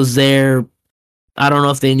Punk was there. I don't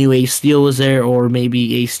know if they knew Ace Steel was there, or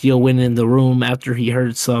maybe Ace Steel went in the room after he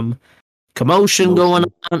heard some commotion going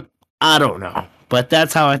on. I don't know, but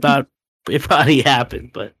that's how I thought it probably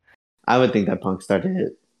happened. But I would think that Punk started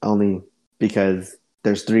it only because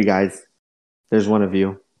there's three guys. There's one of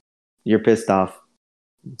you. You're pissed off.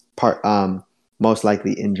 Most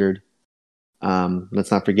likely injured.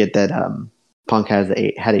 Let's not forget that Punk had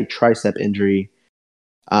a tricep injury.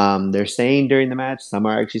 They're saying during the match. Some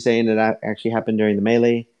are actually saying that actually happened during the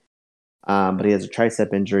melee. But he has a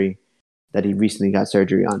tricep injury that he recently got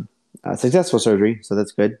surgery on. Successful surgery, so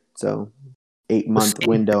that's good. So 8-month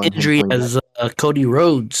window. Injury as Cody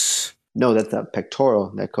Rhodes. No, that's a pectoral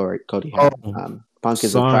that Cody had. Punk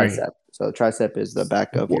is a tricep. So tricep is the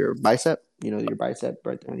back of your bicep. You know, your bicep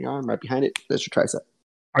right there on your arm, right behind it. That's your tricep.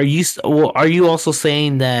 Are you also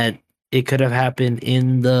saying that it could have happened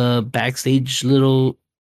in the backstage little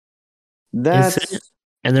incident,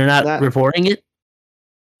 and they're not reporting it?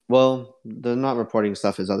 Well, they're not reporting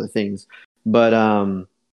stuff as other things, but and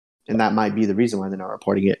that might be the reason why they're not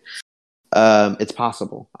reporting it. It's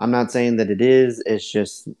possible. I'm not saying that it is. It's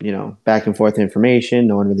just, back and forth information.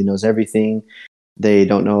 No one really knows everything. They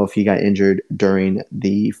don't know if he got injured during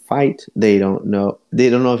the fight. They don't know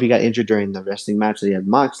if he got injured during the wrestling match that he had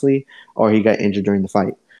Moxley, or he got injured during the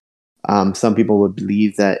fight. Some people would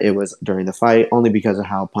believe that it was during the fight only because of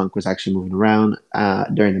how Punk was actually moving around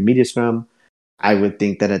during the media scrum. I would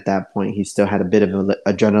think that at that point he still had a bit of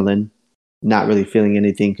adrenaline, not really feeling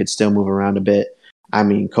anything, could still move around a bit. I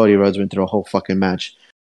mean, Cody Rhodes went through a whole fucking match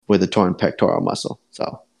with a torn pectoral muscle.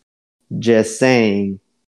 So, just saying,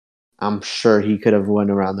 I'm sure he could have went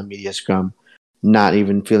around the media scrum, not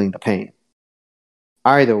even feeling the pain.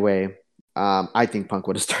 Either way, I think Punk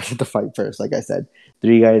would have started the fight first. Like I said,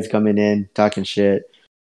 3 guys coming in, talking shit.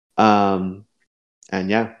 And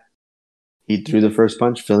yeah, he threw the first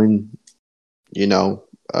punch, feeling,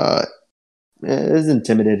 as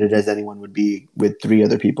intimidated as anyone would be with 3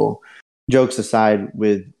 other people. Jokes aside,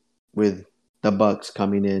 with the Bucks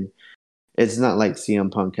coming in, it's not like CM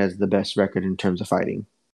Punk has the best record in terms of fighting.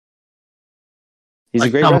 He's a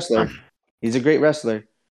great wrestler. He's a great wrestler.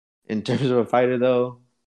 In terms of a fighter, though,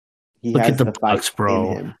 he has the Bucks, fight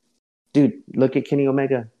bro. In him. Dude, look at Kenny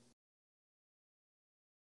Omega.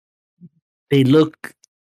 They look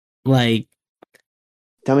like.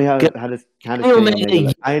 Tell me how does Kenny Omega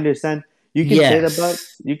look? I understand. You can say the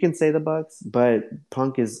Bucks. You can say the Bucks, but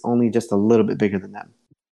Punk is only just a little bit bigger than them.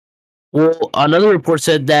 Well, another report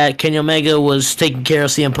said that Kenny Omega was taking care of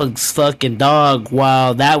CM Punk's fucking dog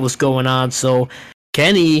while that was going on. So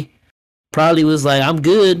Kenny probably was like, "I'm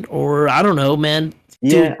good," or I don't know, man.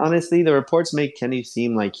 Yeah, Dude, honestly, the reports make Kenny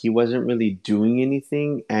seem like he wasn't really doing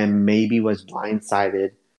anything and maybe was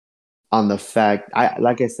blindsided on the fact I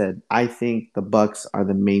like I said, I think the Bucks are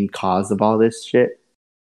the main cause of all this shit.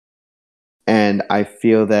 And I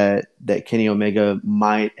feel that Kenny Omega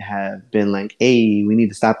might have been like, "Hey, we need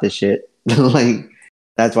to stop this shit." Like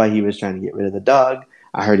that's why he was trying to get rid of the dog.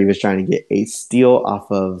 I heard he was trying to get Ace Steel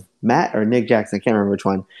off of Matt or Nick Jackson. I can't remember which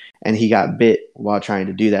one. And he got bit while trying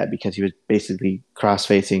to do that because he was basically cross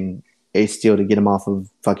facing Ace Steel to get him off of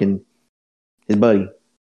fucking his buddy.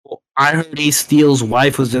 I heard Ace Steel's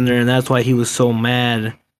wife was in there, and that's why he was so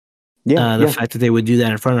mad. Yeah, The yeah. fact that they would do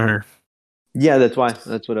that in front of her. Yeah, that's why.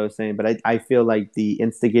 That's what I was saying. But I feel like the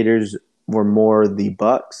instigators were more the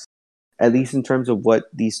Bucks, at least in terms of what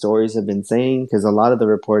these stories have been saying. Because a lot of the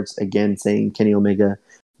reports, again, saying Kenny Omega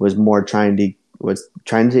was trying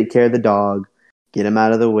to take care of the dog, get him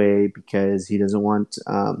out of the way because he doesn't want,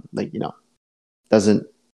 doesn't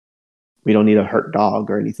we don't need a hurt dog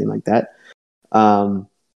or anything like that. Um,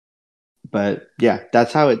 but yeah,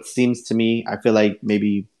 that's how it seems to me. I feel like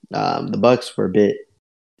maybe the Bucks were a bit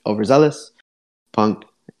overzealous. Punk,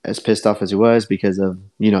 as pissed off as he was because of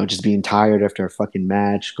just being tired after a fucking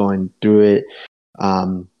match, going through it,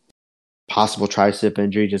 um, possible tricep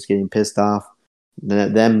injury, just getting pissed off,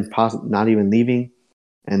 them not even leaving,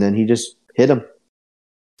 and then he just hit him,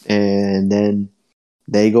 and then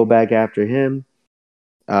they go back after him.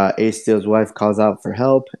 Ace Steel's wife calls out for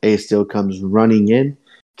help. Ace Steel comes running in.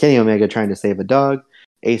 Kenny Omega trying to save a dog.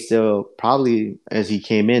 Ace Steel probably, as he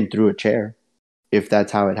came in, threw a chair. If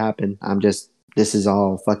that's how it happened, this is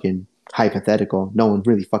all fucking hypothetical. No one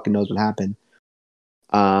really fucking knows what happened.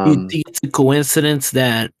 You think it's a coincidence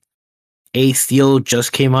that Ace Steel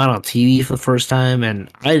just came out on TV for the first time, and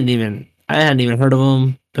I hadn't even heard of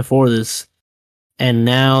him before this, and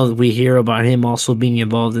now we hear about him also being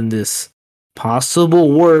involved in this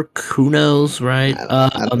possible work. Who knows, right?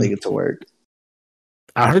 I don't think it's a word.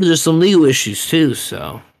 I heard there's some legal issues too,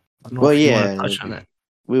 so I don't know Well, if you want to yeah, touch on that.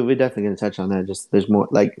 we're definitely gonna touch on that. Just there's more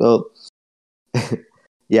like, well,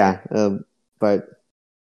 yeah, but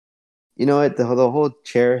you know what? The whole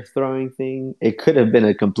chair throwing thing, it could have been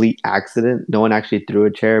a complete accident. No one actually threw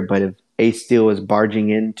a chair, but if Ace Steel was barging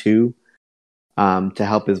in too, to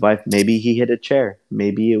help his wife, maybe he hit a chair.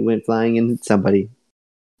 Maybe it went flying and hit somebody.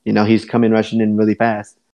 He's coming rushing in really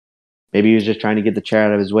fast. Maybe he was just trying to get the chair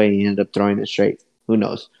out of his way and he ended up throwing it straight. Who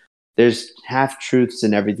knows? There's half truths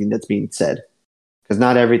in everything that's being said because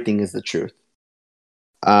not everything is the truth.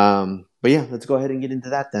 But yeah, let's go ahead and get into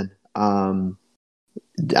that then.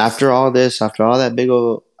 After all this, after all that big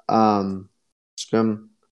old scrum,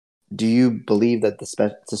 do you believe that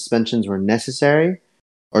the suspensions were necessary,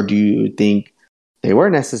 or do you think they were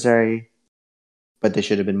necessary, but they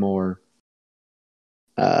should have been more?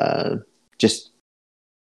 Just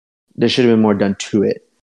there should have been more done to it.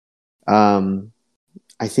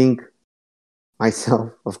 I think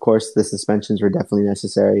myself, of course, the suspensions were definitely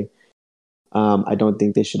necessary. I don't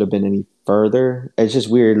think they should have been any further. It's just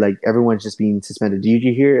weird. Like everyone's just being suspended. Did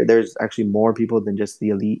you hear? There's actually more people than just the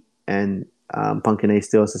elite and Punk and A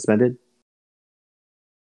still suspended.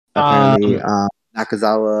 Apparently, Um,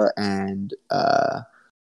 Nakazawa and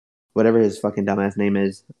whatever his fucking dumbass name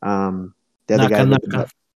is, the other guy Naka with the Naka.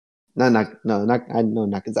 butt. Not I know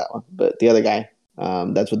Nakazawa, but the other guy,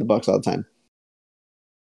 that's with the Bucks all the time.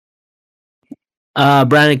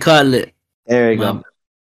 Brandon Cutlet. There you My, go,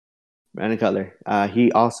 Brandon Cutler.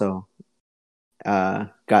 He also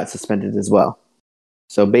got suspended as well.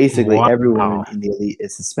 So basically, everyone wow. in the elite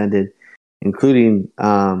is suspended, including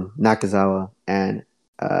Nakazawa and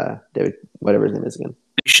David, whatever his name is again.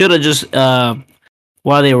 Should have just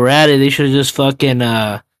while they were at it, they should have just fucking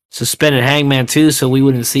suspended Hangman too, so we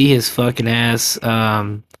wouldn't see his fucking ass.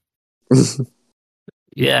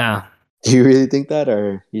 Yeah. Do you really think that, or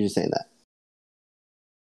are you just saying that?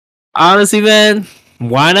 Honestly, man,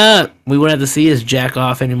 why not? We wouldn't have to see his jack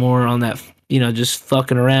off anymore on that. Just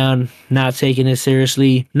fucking around, not taking it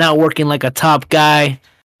seriously, not working like a top guy,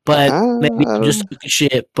 but maybe I just don't. talking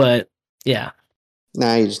shit. But yeah,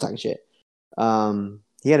 Nah, you're just talking shit.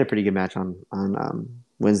 He had a pretty good match on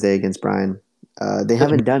Wednesday against Brian. They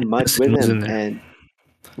haven't done much with was in him, there. and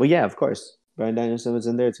well, yeah, of course, Brian Danielson was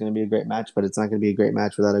in there. It's going to be a great match, but it's not going to be a great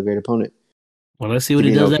match without a great opponent. Well, let's see It's what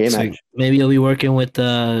going he to be an does okay next week. match. Maybe he'll be working with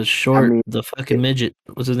I short, mean, the fucking midget.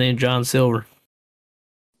 What's his name? John Silver.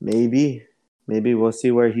 maybe, maybe we'll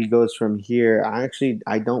see where he goes from here.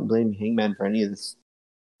 I don't blame Hangman for any of this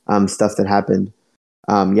stuff that happened.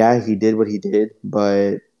 Yeah, he did what he did,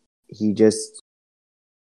 but he just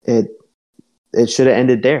it it should have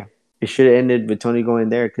ended there. It should have ended with Tony going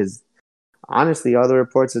there because honestly, all the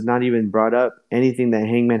reports have not even brought up anything that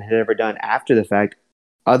Hangman had ever done after the fact,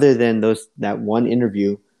 other than that one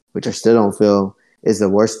interview, which I still don't feel is the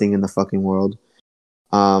worst thing in the fucking world.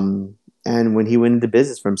 And when he went into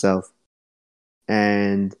business for himself,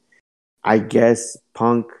 and I guess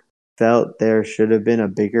Punk felt there should have been a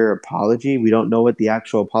bigger apology. We don't know what the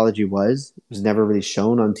actual apology was. It was never really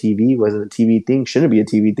shown on TV. It wasn't a TV thing. Shouldn't be a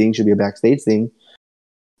TV thing. Should be a backstage thing.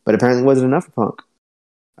 But apparently, it wasn't enough for Punk.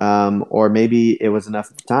 Or maybe it was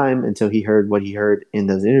enough at the time until he heard what he heard in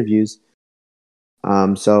those interviews.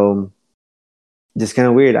 So just kind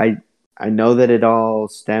of weird. I know that it all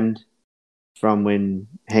stemmed from when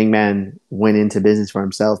Hangman went into business for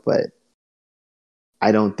himself, but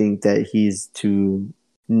I don't think that he's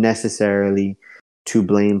necessarily to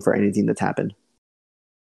blame for anything that's happened.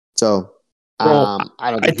 So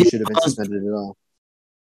I don't think he should have been suspended at all.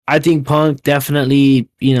 I think Punk definitely,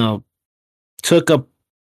 took a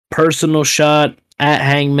personal shot at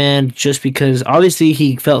Hangman just because obviously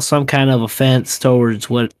he felt some kind of offense towards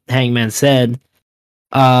what Hangman said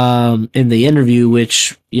in the interview,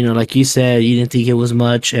 which, like you said, you didn't think it was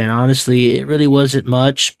much, and honestly it really wasn't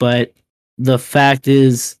much, but the fact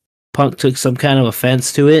is Punk took some kind of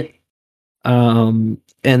offense to it, and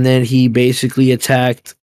then he basically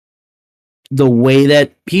attacked the way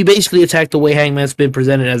Hangman's been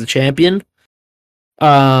presented as a champion.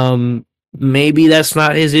 Maybe that's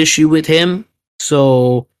not his issue with him,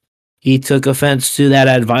 so he took offense to that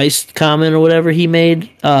advice comment or whatever he made.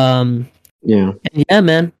 Yeah, and yeah,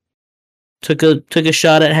 man, took a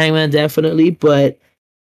shot at Hangman definitely. But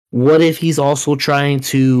what if he's also trying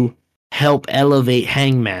to help elevate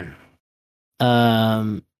Hangman?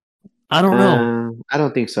 I don't know. I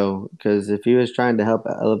don't think so, because if he was trying to help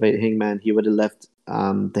elevate Hangman, he would have left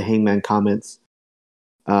the Hangman comments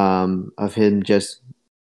of him just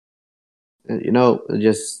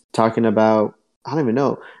talking about, I don't even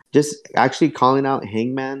know, just actually calling out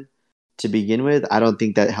Hangman to begin with. I don't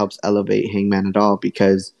think that helps elevate Hangman at all,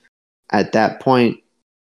 because at that point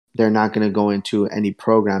they're not going to go into any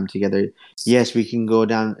program together. Yes, we can go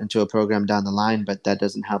down into a program down the line, but that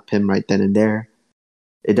doesn't help him right then and there.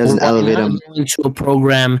 It doesn't elevate him into a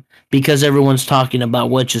program because everyone's talking about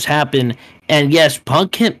what just happened. And yes,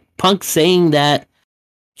 Punk saying that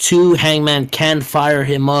to Hangman can fire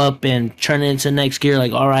him up and turn it into next gear.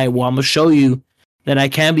 Like, all right, well, I'm gonna show you that I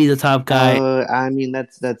can be the top guy. I mean,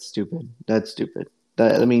 that's stupid. That's stupid.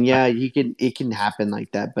 Yeah, it can happen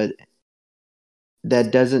like that, but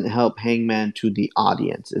that doesn't help Hangman to the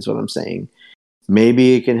audience, is what I'm saying.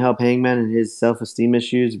 Maybe it can help Hangman in his self-esteem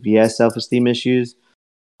issues. If he has self-esteem issues,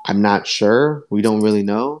 I'm not sure. We don't really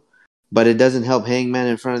know. But it doesn't help Hangman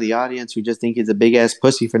in front of the audience who just think he's a big-ass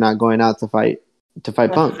pussy for not going out to fight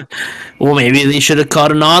Punk. Well, maybe they should have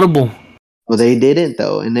caught an audible. Well, they didn't,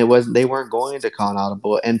 though, and they weren't going to call an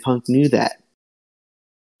audible, and Punk knew that.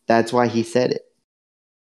 That's why he said it.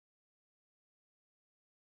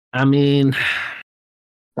 I mean,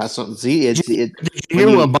 that's what. See, did you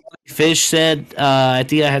hear what Bobby Fish said? I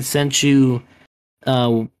think I had sent you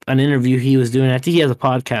an interview he was doing. I think he has a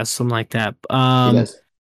podcast, something like that. Yes.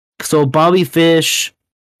 So Bobby Fish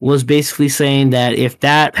was basically saying that if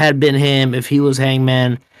that had been him, if he was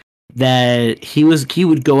Hangman, that he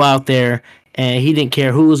would go out there and he didn't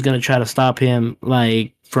care who was going to try to stop him,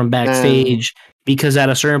 like from backstage, because at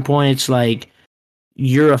a certain point it's like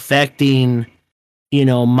you're affecting,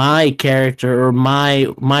 my character or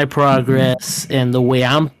my progress and the way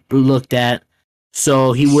I'm looked at.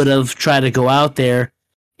 So he would have tried to go out there,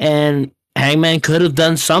 and Hangman could have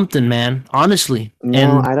done something, man. Honestly,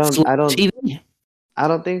 no, I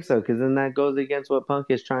don't think so, because then that goes against what Punk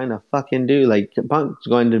is trying to fucking do. Like, Punk's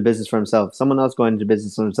going into business for himself. Someone else going into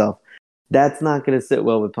business for himself. That's not going to sit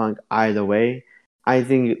well with Punk either way. I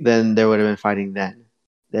think then there would have been fighting then.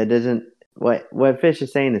 That doesn't... What Fish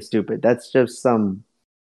is saying is stupid. That's just some...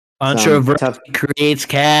 Controversy creates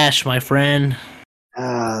cash, my friend.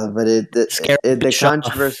 But the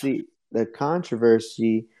controversy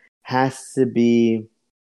has to be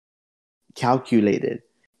calculated.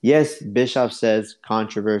 Yes, Bischoff says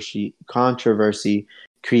controversy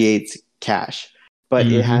creates cash, but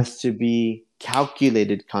it has to be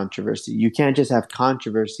calculated controversy. You can't just have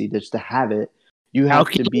controversy just to have it. You have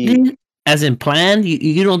to be as in planned.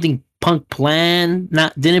 You don't think Punk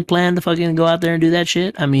didn't plan to fucking go out there and do that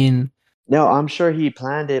shit? I mean, no, I'm sure he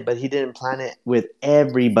planned it, but he didn't plan it with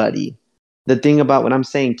everybody. The thing about what I'm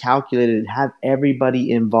saying, calculated, have everybody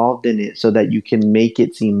involved in it so that you can make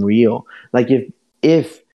it seem real. Like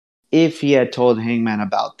if if he had told Hangman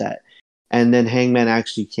about that, and then Hangman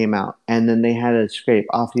actually came out, and then they had a scrape,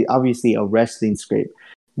 obviously a wrestling scrape,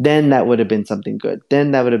 then that would have been something good.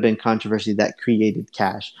 Then that would have been controversy that created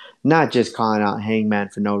cash, not just calling out Hangman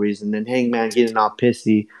for no reason. Then Hangman getting all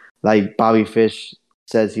pissy like Bobby Fish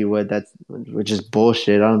says he would. Which is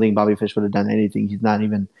bullshit. I don't think Bobby Fish would have done anything. He's not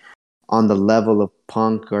even on the level of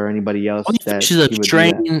Punk or anybody else. She's a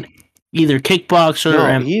trained either kickboxer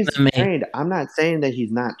or he's trained. I'm not saying that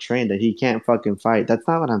he's not trained, that he can't fucking fight. That's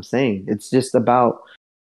not what I'm saying. It's just about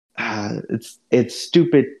it's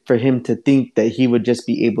stupid for him to think that he would just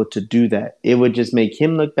be able to do that. It would just make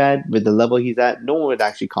him look bad with the level he's at. No one would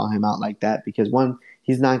actually call him out like that because one,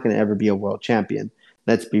 he's not going to ever be a world champion.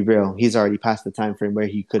 Let's be real. He's already past the time frame where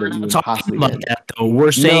he could have even possibly been. That, though.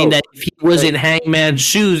 We're saying that if he was in Hangman's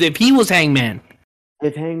shoes, if he was Hangman.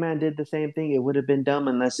 If Hangman did the same thing, it would have been dumb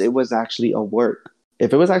unless it was actually a work.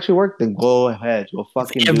 If it was actually work, then go ahead. Go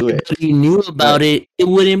fucking do it. If everybody knew about it, it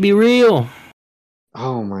wouldn't be real.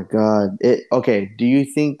 Oh my god. Okay, do you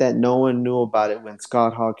think that no one knew about it when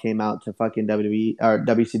Scott Hall came out to fucking WWE or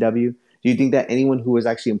WCW? Do you think that anyone who was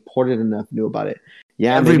actually important enough knew about it?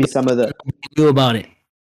 Yeah, maybe some of the knew about it.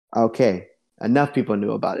 Okay, enough people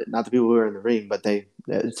knew about it. Not the people who were in the ring, but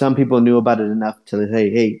some people knew about it enough to say,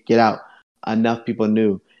 "Hey, get out." Enough people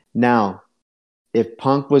knew. Now, if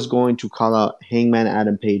Punk was going to call out Hangman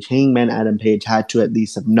Adam Page had to at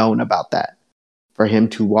least have known about that for him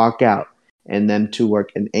to walk out and them to work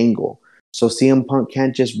an angle. So CM Punk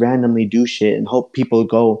can't just randomly do shit and hope people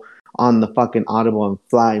go on the fucking audible and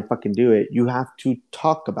fly and fucking do it. You have to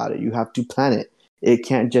talk about it. You have to plan it. It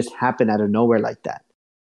can't just happen out of nowhere like that.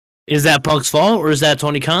 Is that Punk's fault or is that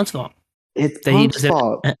Tony Khan's fault? It's Punk's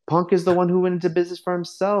fault. Punk is the one who went into business for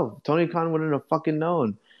himself. Tony Khan wouldn't have fucking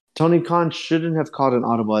known. Tony Khan shouldn't have called an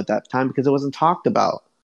audible at that time because it wasn't talked about.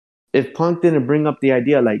 If Punk didn't bring up the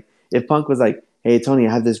idea, like if Punk was like, "Hey Tony,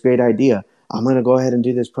 I have this great idea. I'm gonna go ahead and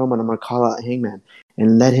do this promo and I'm gonna call out Hangman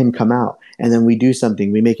and let him come out, and then we do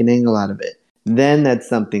something, we make an angle out of it." Then that's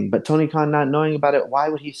something. But Tony Khan not knowing about it, why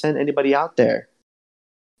would he send anybody out there?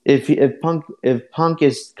 If Punk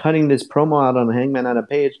is cutting this promo out on Hangman Adam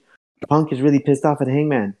Page, Punk is really pissed off at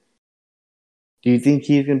Hangman. Do you think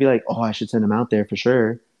he's gonna be like, "Oh, I should send him out there for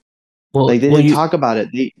sure"? Well, like they didn't talk about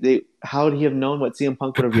it. They how would he have known what CM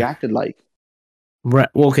Punk would have reacted like? Right.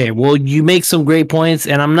 Okay. Well, you make some great points,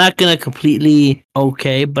 and I'm not gonna completely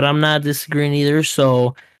but I'm not disagreeing either.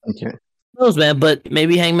 So, okay, who knows, man? But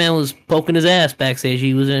maybe Hangman was poking his ass backstage.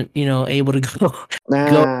 He wasn't, able to go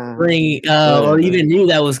ring, or even knew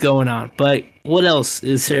that was going on. But what else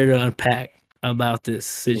is there to unpack about this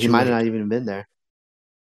situation? He might have not even been there.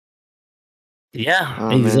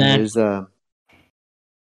 Yeah, exactly. Man,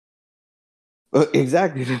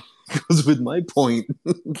 exactly. That goes with my point.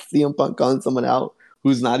 CM Punk calling someone out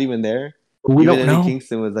who's not even there. We don't know. Eddie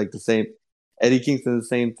Kingston was like the same. Eddie Kingston, the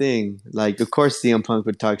same thing. Like, of course, CM Punk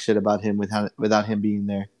would talk shit about him without him being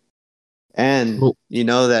there. And you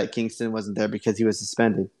know that Kingston wasn't there because he was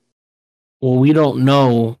suspended. Well, we don't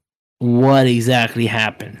know what exactly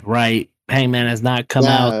happened, right? Hangman has not come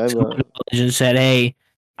out and said, "Hey,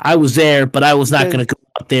 I was there, but I was not going to go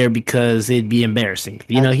out there because it'd be embarrassing."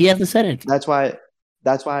 He hasn't said it. That's why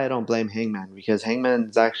I don't blame Hangman, because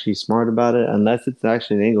Hangman's actually smart about it. Unless it's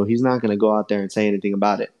actually an angle, he's not going to go out there and say anything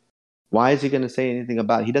about it. Why is he going to say anything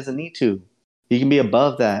about it? He doesn't need to. He can be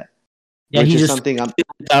above that. Yeah, he just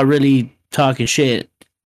without really talking shit.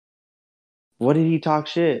 What did he talk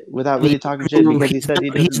shit without really talking shit? Because he said he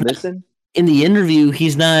doesn't listen? In the interview,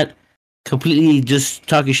 he's not completely just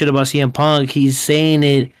talking shit about CM Punk. He's saying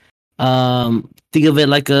it, think of it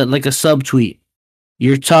like a subtweet.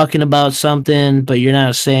 You're talking about something, but you're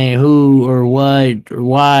not saying who or what or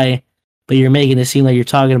why, but you're making it seem like you're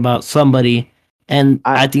talking about somebody. And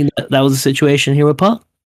I think that was the situation here with Punk.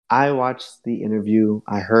 I watched the interview.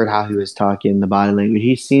 I heard how he was talking, the body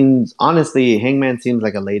language. Honestly, Hangman seems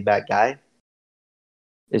like a laid back guy,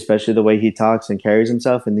 especially the way he talks and carries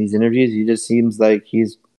himself in these interviews. He just seems like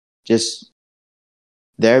he's just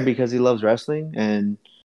there because he loves wrestling, and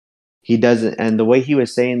he doesn't. And the way he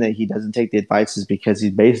was saying that he doesn't take the advice is because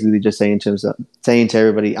he's basically just saying to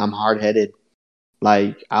everybody, "I'm hard headed.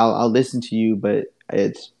 Like I'll listen to you, but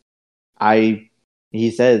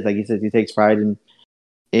he says he takes pride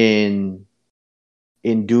in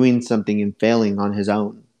doing something and failing on his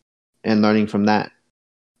own and learning from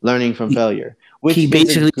failure." Which he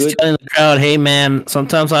basically is telling the crowd, "Hey man,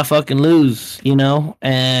 sometimes I fucking lose,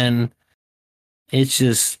 and it's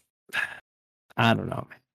just, I don't know,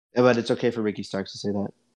 man." Yeah, but it's okay for Ricky Starks to say that.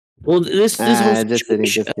 Well, this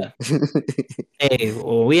hey,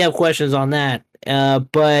 well, we have questions on that.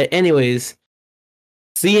 But anyways,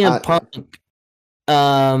 CM Punk,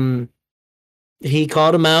 he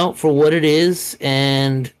called him out for what it is,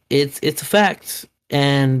 and it's a fact.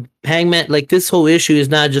 And Hangman, like, this whole issue is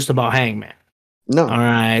not just about Hangman. No. All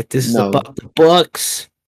right, this is No. about the Bucks.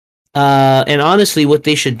 And honestly, what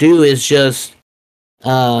they should do is just,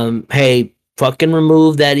 hey, fucking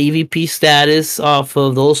remove that EVP status off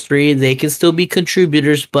of those three. They can still be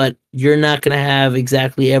contributors, but you're not gonna have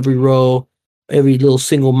exactly every role, every little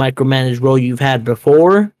single micromanaged role you've had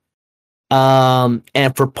before.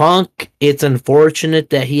 And for Punk, it's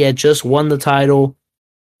unfortunate that he had just won the title,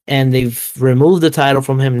 and they've removed the title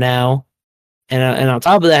from him now. And on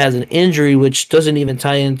top of that, has an injury which doesn't even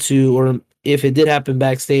tie into, or if it did happen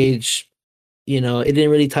backstage, it didn't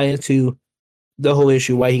really tie into the whole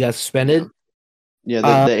issue why he got suspended.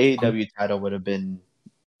 Yeah, the AEW title would have been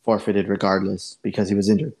forfeited regardless because he was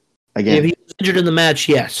injured again. If he was injured in the match,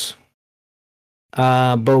 yes.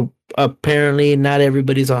 But apparently not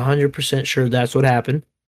everybody's 100% sure that's what happened.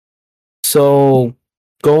 So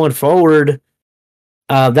going forward,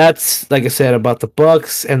 that's, like I said, about the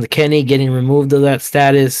Bucks and the Kenny getting removed of that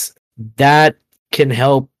status. That can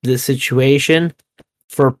help the situation.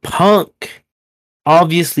 For Punk,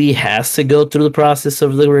 obviously has to go through the process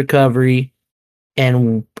of the recovery,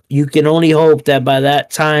 and you can only hope that by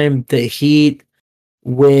that time the heat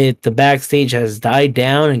with the backstage has died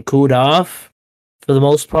down and cooled off for the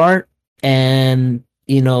most part. And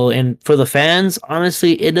and for the fans,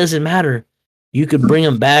 honestly, it doesn't matter. You could bring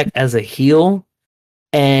him back as a heel,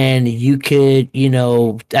 and you could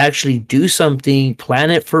actually do something,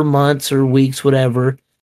 plan it for months or weeks, whatever,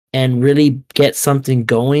 and really get something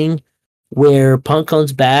going where Punk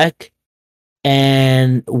comes back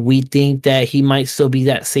and we think that he might still be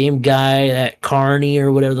that same guy, that Carney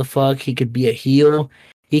or whatever the fuck. He could be a heel.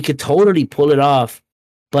 He could totally pull it off,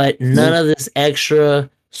 but none of this extra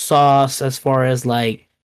sauce as far as like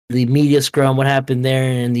the media scrum, what happened there,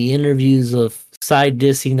 and the interviews of side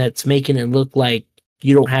dissing that's making it look like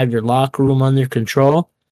you don't have your locker room under control.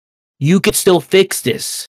 You could still fix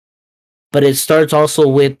this. But it starts also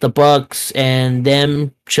with the Bucks and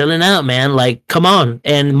them chilling out, man. Like, come on.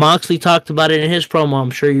 And Moxley talked about it in his promo.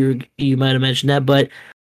 I'm sure you might have mentioned that, but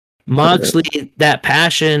Moxley, that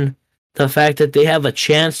passion, the fact that they have a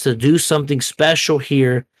chance to do something special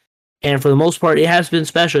here, and for the most part, it has been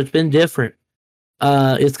special. It's been different.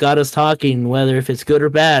 It's got us talking, whether if it's good or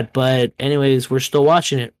bad. But anyways, we're still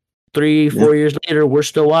watching it. 3-4 years later, we're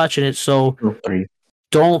still watching it. So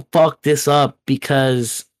don't fuck this up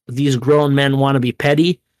because these grown men want to be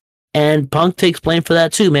petty, and Punk takes blame for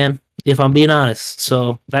that too, man, if I'm being honest.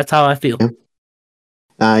 So that's how I feel.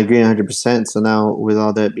 I agree 100%. So now, with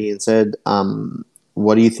all that being said,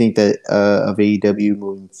 what do you think that of AEW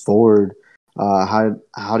moving forward?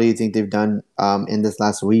 How do you think they've done in this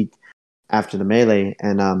last week after the Melee?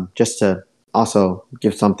 And just to also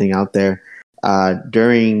give something out there,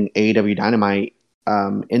 during AEW Dynamite,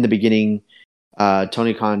 in the beginning,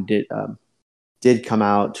 Tony Khan did come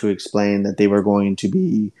out to explain that they were going to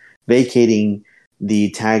be vacating the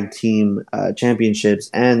tag team championships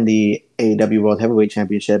and the AEW World Heavyweight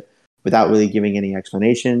Championship without really giving any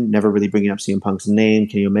explanation, never really bringing up CM Punk's name,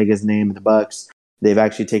 Kenny Omega's name, and the Bucks. They've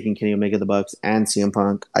actually taken Kenny Omega, the Bucks, and CM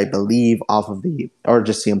Punk, I believe,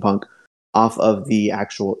 just CM Punk, off of the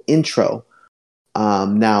actual intro.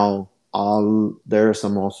 Now, there are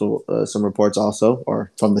some reports also,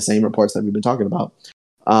 or from the same reports that we've been talking about,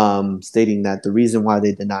 stating that the reason why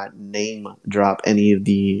they did not name drop any of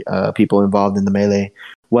the people involved in the Melee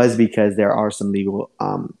was because there are some legal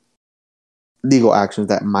actions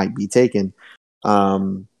that might be taken.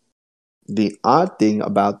 The odd thing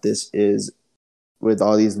about this is, with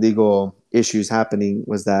all these legal issues happening,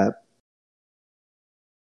 was that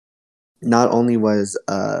not only was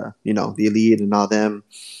the Elite and all them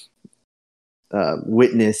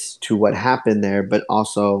witness to what happened there, but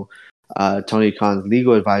also Tony Khan's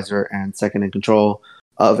legal advisor and second in control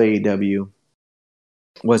of AEW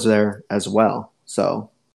was there as well.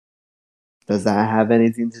 So does that have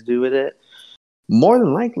anything to do with it? More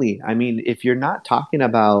than likely. I mean, if you're not talking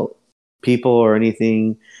about people or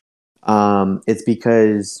anything, it's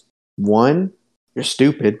because, one, you're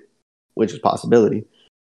stupid, which is a possibility,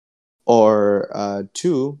 or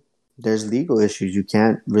two, there's legal issues. You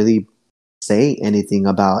can't really say anything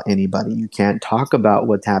about anybody. You can't talk about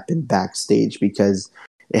what's happened backstage because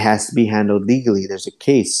it has to be handled legally. There's a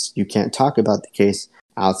case. You can't talk about the case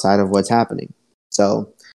outside of what's happening.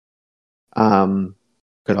 So,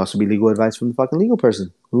 could also be legal advice from the fucking legal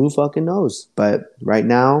person. Who fucking knows? But right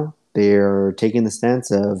now, they're taking the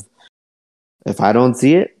stance of, if I don't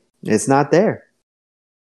see it, it's not there.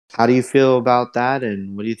 How do you feel about that,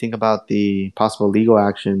 and what do you think about the possible legal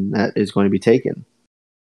action that is going to be taken?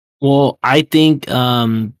 Well, I think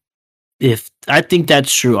if I think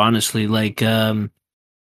that's true, honestly, like that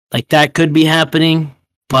could be happening,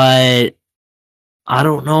 but I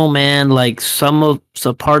don't know, man. Like so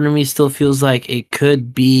part of me still feels like it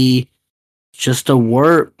could be just a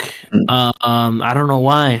work. Mm. I don't know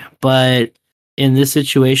why, but in this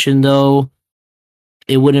situation though,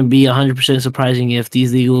 it wouldn't be 100% surprising if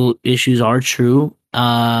these legal issues are true.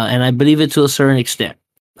 And I believe it to a certain extent.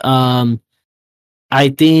 Um, I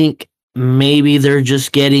think maybe they're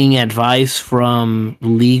just getting advice from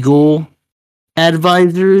legal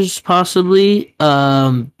advisors, possibly.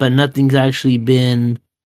 But nothing's actually been,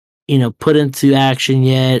 put into action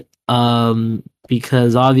yet.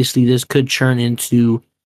 Because obviously this could turn into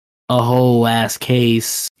a whole ass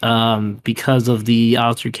case because of the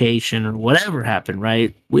altercation or whatever happened,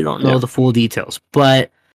 right? We don't know Yeah. the full details, but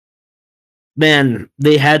man,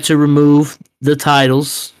 they had to remove the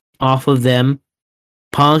titles off of them.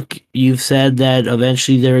 Punk, you've said that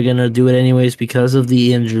eventually they were gonna do it anyways because of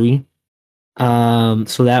the injury.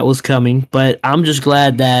 So that was coming, but I'm just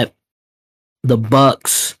glad that the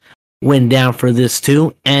Bucks went down for this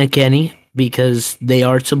too, and Kenny, because they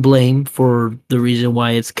are to blame for the reason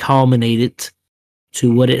why it's culminated to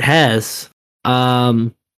what it has.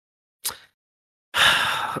 Um,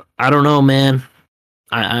 I don't know, man.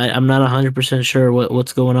 I'm not 100% sure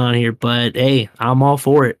what's going on here, but hey, I'm all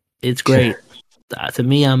for it. It's great. To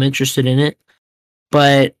me, I'm interested in it.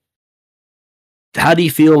 But how do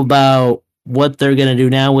you feel about what they're gonna do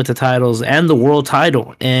now with the titles and the world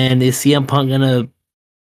title? And is CM Punk gonna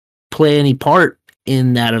play any part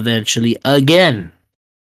in that eventually again?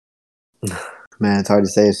 Man, it's hard to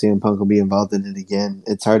say if CM Punk will be involved in it again.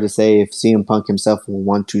 It's hard to say if CM Punk himself will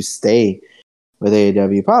want to stay with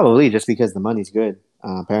AEW. Probably just because the money's good.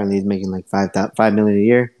 Apparently, he's making like $5 million a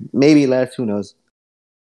year, maybe less. Who knows?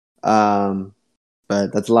 Um,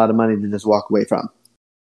 but that's a lot of money to just walk away from.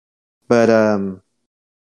 But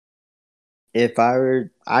if I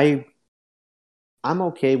were, I'm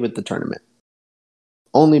okay with the tournament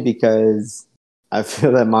only because I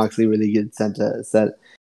feel that Moxley really gets sent to set.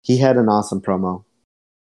 He had an awesome promo,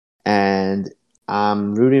 and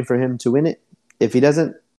I'm rooting for him to win it. If he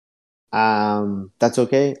doesn't, that's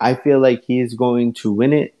okay. I feel like he's going to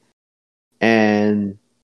win it, and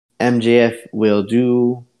MJF will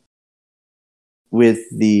do with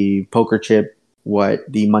the poker chip what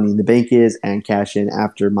the Money in the Bank is and cash in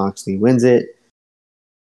after Moxley wins it.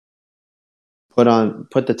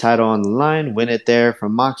 Put the title on the line, win it there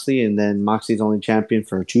from Moxley, and then Moxley's only champion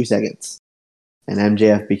for 2 seconds, and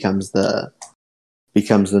MJF becomes the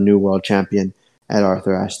new world champion at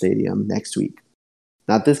Arthur Ashe Stadium next week.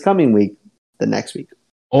 Not this coming week, the next week.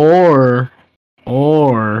 Or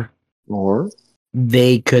Or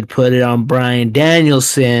they could put it on Bryan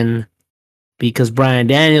Danielson because Bryan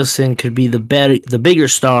Danielson could be the bigger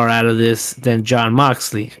star out of this than Jon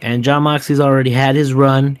Moxley. And Jon Moxley's already had his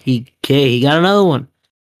run. He got another one.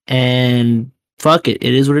 And fuck it,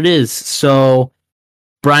 it is what it is. So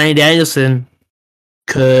Bryan Danielson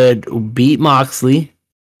could beat Moxley.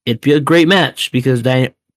 It'd be a great match because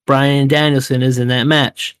Bryan Danielson is in that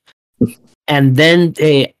match. And then,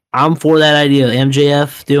 hey, I'm for that idea.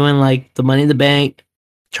 MJF doing like the Money in the Bank,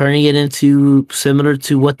 turning it into similar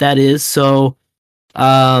to what that is. So,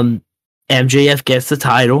 MJF gets the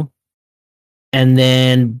title, and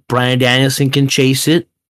then Bryan Danielson can chase it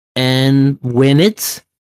and win it.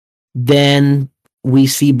 Then we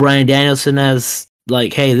see Bryan Danielson as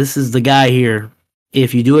like, hey, this is the guy here.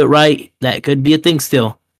 If you do it right, that could be a thing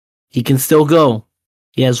still. He can still go.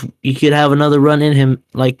 You could have another run in him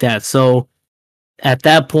like that. So at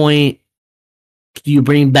that point, you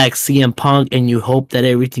bring back CM Punk and you hope that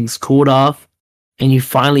everything's cooled off and you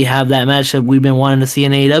finally have that match that we've been wanting to see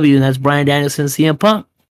in AEW, and that's Bryan Danielson and CM Punk.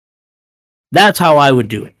 That's how I would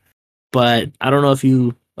do it. But I don't know if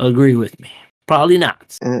you agree with me. Probably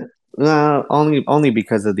not. no, only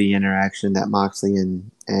because of the interaction that Moxley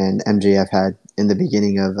and MJF had in the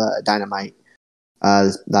beginning of Dynamite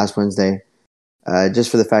last Wednesday.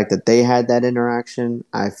 Just for the fact that they had that interaction,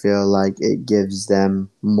 I feel like it gives them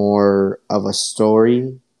more of a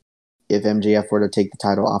story if MJF were to take the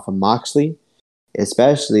title off of Moxley,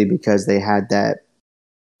 especially because they had that.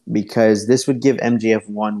 Because this would give MJF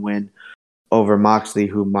one win over Moxley,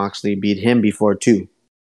 who Moxley beat him before too.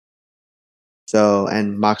 So,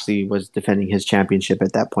 and Moxley was defending his championship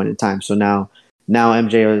at that point in time. So now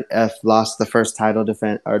MJF lost the first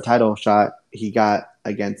title shot he got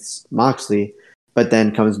against Moxley, but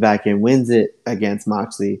then comes back and wins it against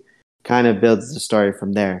Moxley. Kind of builds the story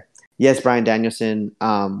from there. yes, Bryan Danielson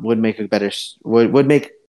would make a better would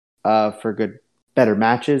make for better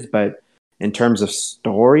matches, but in terms of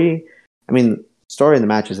story, I mean, story in the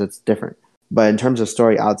matches that's different. But in terms of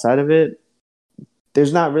story outside of it,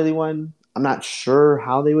 there's not really one. I'm not sure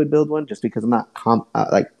how they would build one, just because I'm not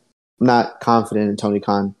confident in Tony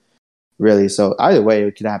Khan really. So either way,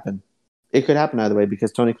 it could happen. It could happen either way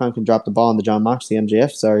because Tony Khan can drop the ball on the John Moxley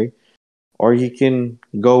MJF, sorry, or he can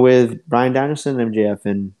go with Bryan Danielson MJF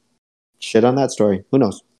and shit on that story. Who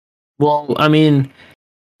knows? Well, I mean,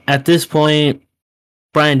 at this point,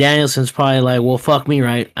 Bryan Danielson's probably like, well, fuck me,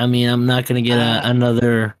 right? I mean, I'm not gonna get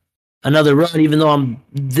another run, even though I'm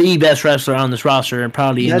the best wrestler on this roster and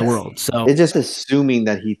probably in the world. So it's just assuming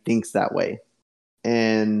that he thinks that way,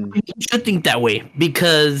 and he should think that way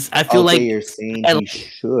because I feel like you're saying he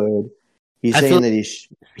should. He's saying that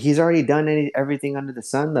he's already done everything under the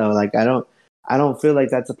sun, though. Like I don't feel like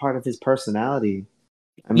that's a part of his personality.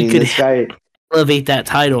 I mean, this guy elevate that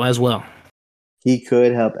title as well. He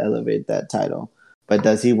could help elevate that title, but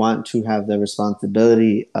does he want to have the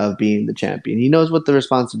responsibility of being the champion? He knows what the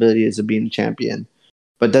responsibility is of being a champion,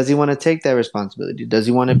 but does he want to take that responsibility? Does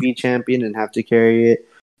he want to be champion and have to carry it?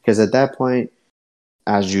 Because at that point,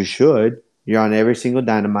 as you should, you're on every single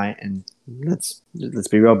Dynamite, and let's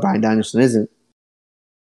be real, Bryan Danielson isn't.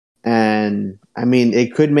 And I mean,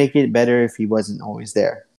 it could make it better if he wasn't always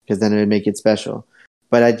there, because then it would make it special.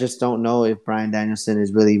 But I just don't know if Bryan Danielson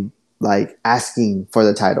is really like asking for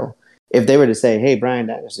the title. If they were to say, "Hey, Bryan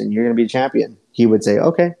Danielson, you're going to be champion," he would say,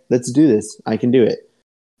 "Okay, let's do this. I can do it."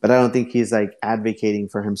 But I don't think he's like advocating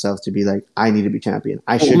for himself to be like, "I need to be champion.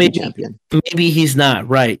 I should be champion." Maybe he's not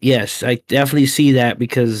right. Yes, I definitely see that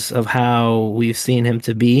because of how we've seen him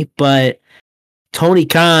to be. But Tony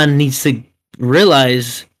Khan needs to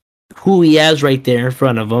realize who he has right there in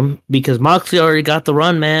front of him, because Moxley already got the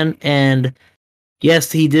run, man. And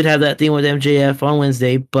yes, he did have that thing with MJF on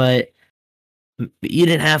Wednesday, but you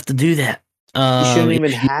didn't have to do that. You shouldn't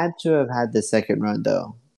even had to have had the second run,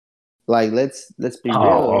 though. Like let's be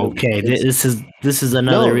real. Okay, this is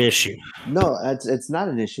another issue. No, it's not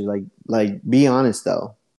an issue. Like be honest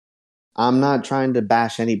though. I'm not trying to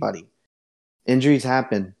bash anybody. Injuries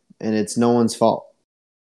happen, and it's no one's fault.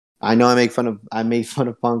 I know I made fun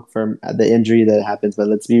of Punk for the injury that happens, but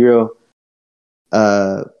let's be real.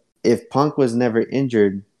 If Punk was never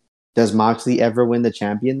injured, does Moxley ever win the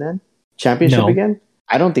championship again?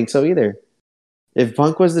 I don't think so either. If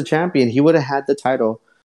Punk was the champion, he would have had the title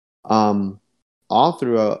all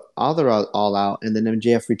through All Out, and then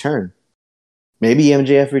MJF returned. Maybe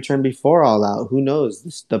MJF returned before All Out. Who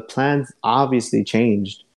knows? The plans obviously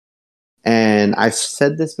changed. And I've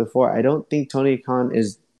said this before. I don't think Tony Khan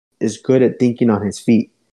is good at thinking on his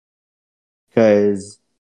feet, because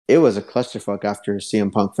it was a clusterfuck after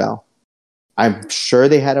CM Punk fell. I'm sure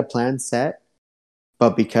they had a plan set,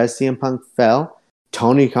 but because CM Punk fell,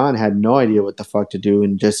 Tony Khan had no idea what the fuck to do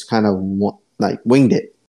and just kind of winged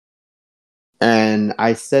it. And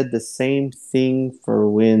I said the same thing for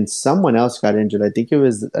when someone else got injured. I think it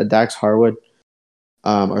was Dax Harwood,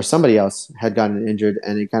 or somebody else had gotten injured,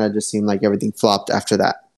 and it kind of just seemed like everything flopped after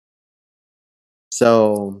that.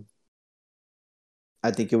 So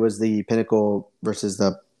I think it was the Pinnacle versus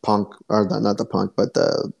the Punk, or not the Punk, but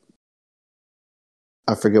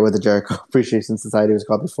I forget what the Jericho Appreciation Society was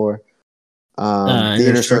called before. The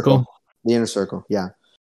Inner Circle. The Inner Circle, yeah.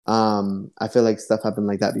 I feel like stuff happened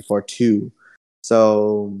like that before too.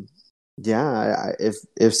 So yeah, if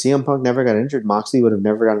CM Punk never got injured, Moxley would have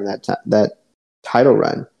never gotten that title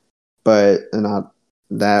run. But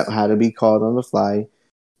that had to be called on the fly.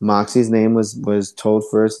 Moxley's name was told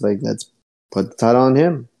first, like, let's put the title on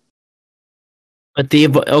him. But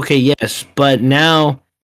yes, but now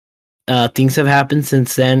things have happened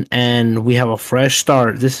since then, and we have a fresh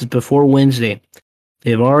start. This is before Wednesday.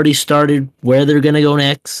 They've already started where they're gonna go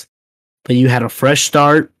next, but you had a fresh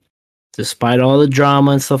start, despite all the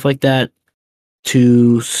drama and stuff like that,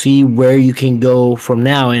 to see where you can go from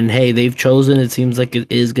now. And hey, they've chosen. It seems like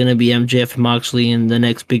it is gonna be MJF and Moxley in the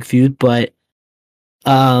next big feud, but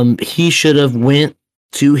he should have went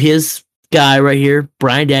to his guy right here,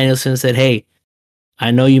 Bryan Danielson, and said, "Hey, I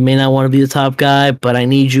know you may not want to be the top guy, but I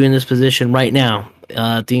need you in this position right now."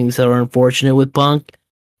 Things that are unfortunate with Punk.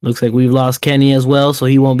 Looks like we've lost Kenny as well, so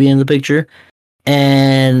he won't be in the picture.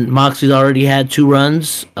 And Moxley's already had 2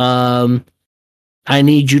 runs. I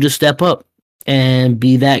need you to step up and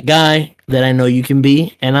be that guy that I know you can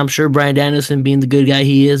be. And I'm sure Bryan Danielson, being the good guy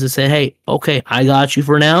he is, has said, "Hey, okay, I got you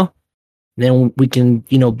for now. Then we can,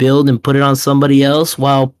 build and put it on somebody else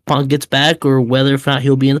while Punk gets back, or whether or not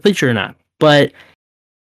he'll be in the picture or not." But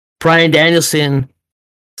Bryan Danielson,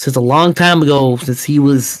 since a long time ago, since he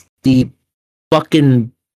was the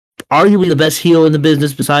fucking arguably the best heel in the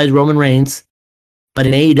business besides Roman Reigns. But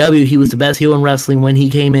in AEW, he was the best heel in wrestling when he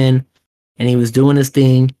came in and he was doing his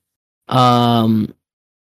thing. But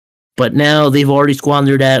now they've already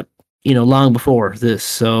squandered that, long before this.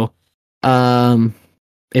 So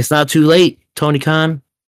it's not too late. Tony Khan,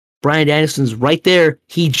 Bryan Danielson's right there.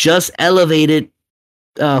 He just elevated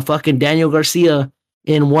fucking Daniel Garcia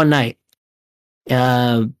in one night.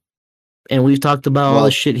 And we've talked about all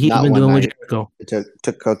the shit he's been doing with Jericho. It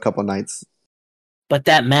took a couple nights. But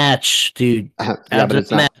that match, dude. Yeah, but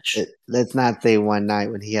it's not. Let's not say one night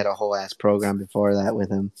when he had a whole ass program before that with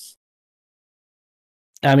him.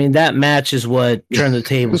 I mean, that match is what turned the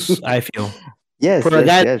tables. I feel. Yes,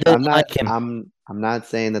 yes. I'm not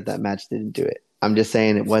saying that match didn't do it. I'm just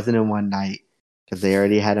saying it wasn't in one night because they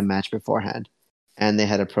already had a match beforehand, and they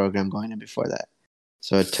had a program going in before that.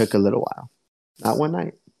 So it took a little while, not one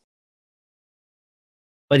night.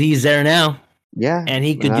 But he's there now. Yeah, and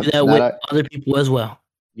he could do that with other people as well.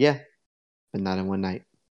 Yeah, but not in one night.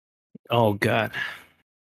 Oh God,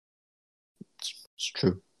 it's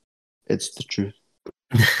true. It's the truth.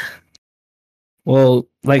 Well,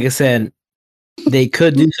 like I said, they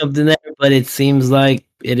could do something there, but it seems like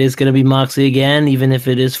it is going to be Moxley again, even if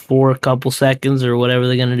it is for a couple seconds or whatever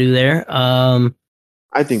they're going to do there.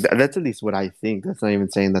 I think that's at least what I think. That's not even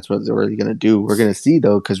saying that's what they're really going to do. We're going to see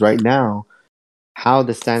though, because right now, how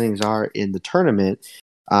the standings are in the tournament.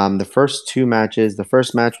 The first two matches. The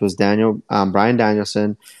first match was Bryan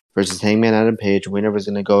Danielson versus Hangman Adam Page. Winner was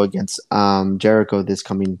going to go against Jericho this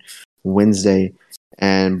coming Wednesday,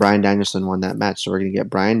 and Bryan Danielson won that match. So we're going to get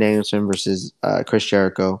Bryan Danielson versus Chris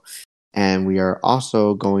Jericho, and we are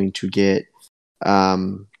also going to get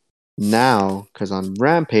now, because on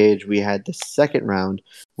Rampage we had the second round,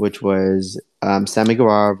 which was Sammy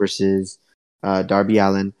Guevara versus Darby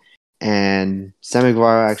Allin. And Sammy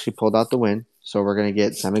Guevara actually pulled out the win. So we're going to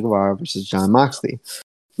get Sammy Guevara versus Jon Moxley.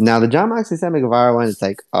 Now, the Jon Moxley-Sammy Guevara one, it's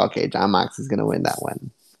like, okay, Jon Moxley's going to win that one.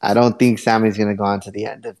 I don't think Sammy's going to go on to the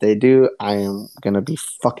end. If they do, I am going to be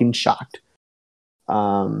fucking shocked.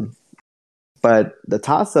 But the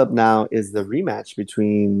toss-up now is the rematch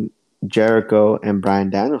between Jericho and Bryan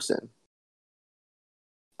Danielson.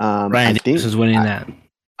 Bryan Danielson's winning that.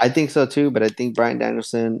 I think so too, but I think Bryan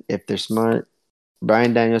Danielson, if they're smart,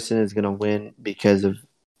 Bryan Danielson is going to win because of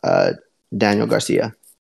Daniel Garcia.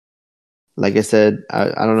 Like I said, I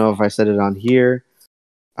don't know if I said it on here.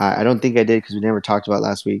 I don't think I did because we never talked about it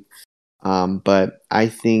last week. But I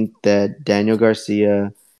think that Daniel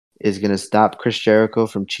Garcia is going to stop Chris Jericho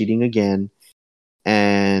from cheating again,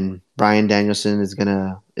 and Bryan Danielson is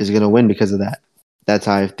gonna win because of that. That's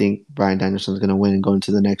how I think Bryan Danielson is going to win and go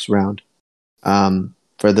into the next round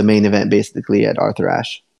for the main event, basically at Arthur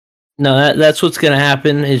Ashe. No, that's what's going to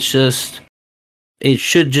happen. It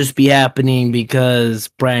should just be happening because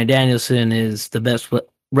Bryan Danielson is the best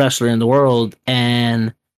wrestler in the world,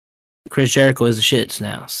 and Chris Jericho is the shits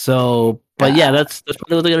now. So, but yeah, that's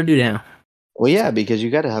probably what they're going to do now. Well, yeah, because you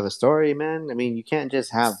got to have a story, man. I mean, you can't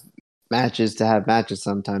just have matches to have matches.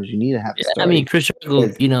 Sometimes you need to have a story. I mean, Chris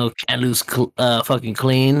Jericho, can't lose fucking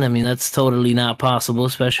clean. I mean, that's totally not possible,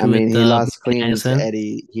 especially with he lost clean to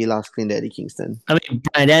Eddie. He lost clean to Eddie Kingston. I mean,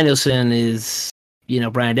 Bryan Danielson is,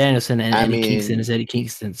 Bryan Danielson, and Eddie Kingston is Eddie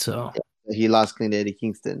Kingston. So he lost clean to Eddie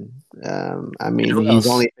Kingston. I mean,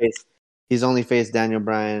 he's only faced Daniel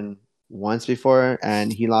Bryan once before,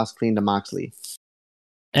 and he lost clean to Moxley.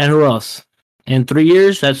 And who else? In 3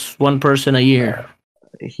 years, that's one person a year.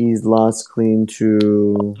 He's lost clean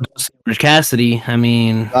to Orange Cassidy. I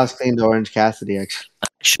mean, lost clean to Orange Cassidy,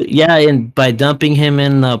 actually. Yeah, and by dumping him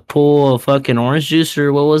in the pool of fucking orange juice,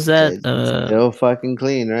 or what was that? Still fucking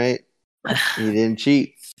clean, right? He didn't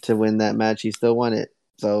cheat to win that match. He still won it.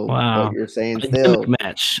 So wow, what you're saying,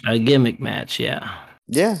 a gimmick match, yeah.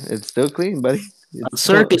 Yeah, it's still clean, buddy. A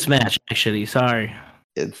circus match, actually. Sorry,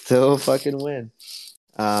 it's still a fucking win.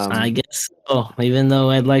 I guess so. Even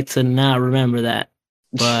though I'd like to not remember that.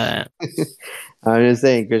 But I'm just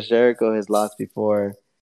saying, Chris Jericho has lost before.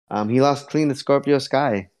 He lost clean to Scorpio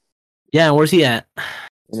Sky. Yeah, where's he at?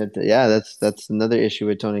 Yeah, that's another issue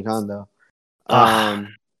with Tony Khan, though.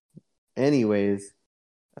 Anyways,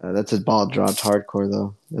 that's his ball dropped hardcore,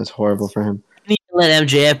 though. That's horrible for him. He didn't let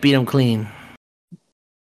MJF beat him clean.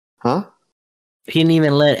 Huh? He didn't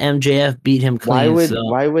even let MJF beat him clean.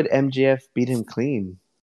 Why would MJF beat him clean?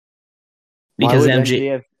 Because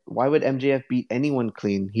why would MJF beat anyone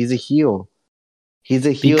clean? He's a heel. He's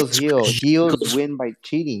a heel's heel. Heels win by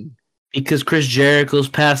cheating. Because Chris Jericho's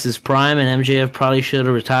past his prime, and MJF probably should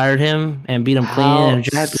have retired him and beat him clean. How? And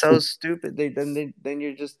That's so stupid. Then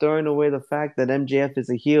you're just throwing away the fact that MJF is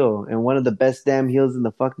a heel and one of the best damn heels in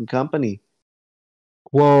the fucking company.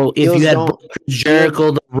 well, if you Heels had don't. booked Chris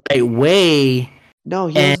Jericho the right way, No,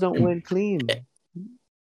 and heels don't win clean.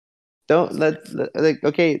 Don't like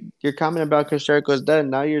okay. Your comment about Chris Jericho is done.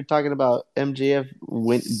 Now you're talking about MJF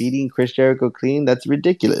beating Chris Jericho clean. That's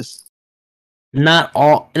ridiculous. not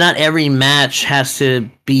every match has to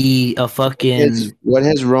be a fucking. What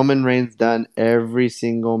has Roman Reigns done every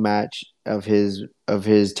single match of his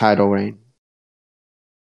title reign?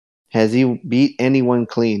 Has he beat anyone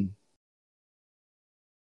clean?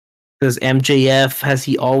 Does MJF, has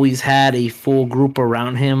he always had a full group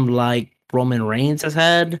around him like Roman Reigns has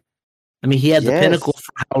had? I mean, he had the Pinnacle Yes.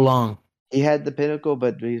 for how long? He had the Pinnacle,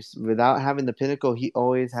 but without having the Pinnacle, he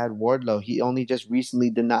always had Wardlow. He only just recently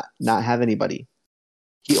did not have anybody.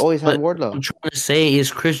 He always had But what Wardlow. I'm trying to say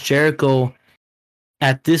is Chris Jericho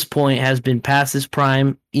at this point has been past his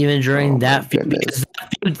prime, even during Oh my that feud, because goodness,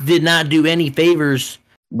 that feud did not do any favors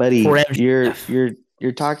for buddy, MJF.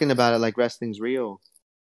 you're talking about it like wrestling's real.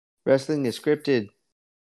 Wrestling is scripted.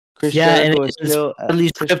 Chris Yeah, and Jericho is it's still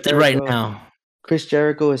really scripted right now. Chris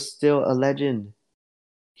Jericho is still a legend.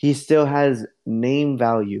 He still has name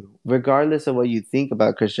value, regardless of what you think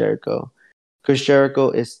about Chris Jericho. Chris Jericho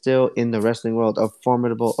is still in the wrestling world a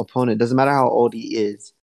formidable opponent. Doesn't matter how old he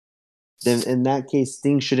is. Then in that case,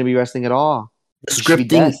 Sting shouldn't be wrestling at all. The He should be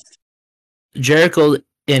scripting, dead. Jericho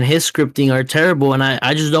and his scripting are terrible, and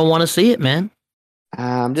I just don't want to see it, man.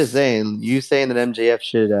 I'm just saying, you saying that MJF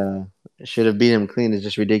should have beat him clean is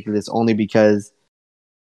just ridiculous. Only because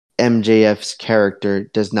MJF's character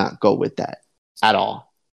does not go with that at all.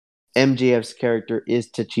 MJF's character is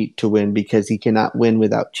to cheat to win because he cannot win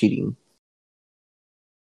without cheating.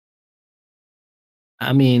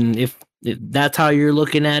 I mean, if that's how you're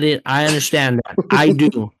looking at it, I understand that. I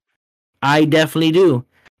do. I definitely do.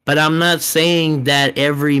 But I'm not saying that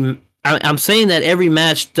I'm saying that every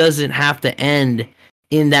match doesn't have to end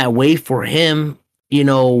in that way for him. You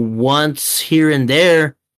know, once here and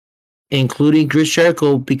there, including Chris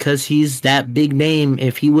Jericho, because he's that big name.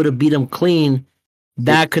 If he would have beat him clean,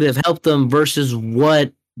 that could have helped them versus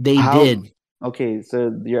what they did. Okay,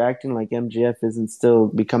 so you're acting like MJF isn't still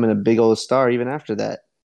becoming a big old star even after that.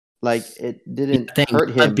 Like it didn't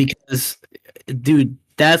hurt him because, dude,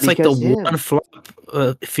 that's like the one flop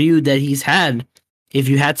feud that he's had. If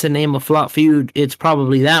you had to name a flop feud, it's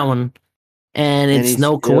probably that one. And it's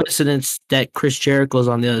no coincidence that Chris Jericho's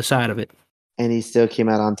on the other side of it. And he still came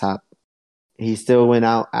out on top. He still went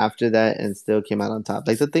out after that and still came out on top.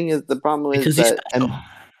 Like the thing is, the problem is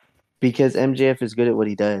because MJF is good at what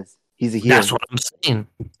he does. He's a heel. That's what I'm saying.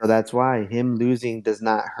 So that's why him losing does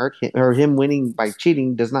not hurt him, or him winning by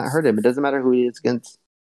cheating does not hurt him. It doesn't matter who he is against.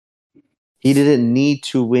 He didn't need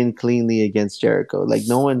to win cleanly against Jericho. Like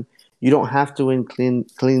no one, you don't have to win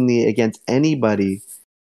cleanly against anybody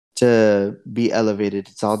to be elevated.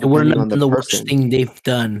 It's all depending on the worst thing they've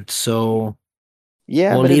done. So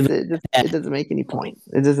yeah, but it doesn't make any point.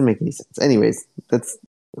 It doesn't make any sense. Anyways,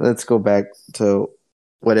 let's go back to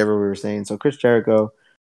whatever we were saying. So Chris Jericho,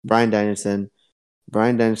 Bryan Danielson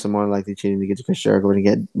more likely cheating to get to Chris Jericho. We're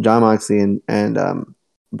gonna get Jon Moxley and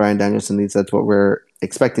Bryan Danielson. At least that's what we're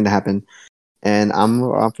expecting to happen. And I'm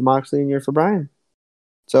for Moxley and you're for Bryan.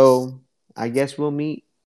 So I guess we'll meet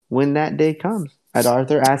when that day comes at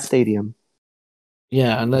Arthur Ashe Stadium.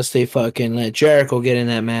 Yeah, unless they fucking let Jericho get in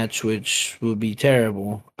that match, which would be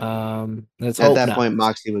terrible. Let's hope at that point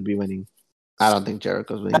Moxley would be winning. I don't think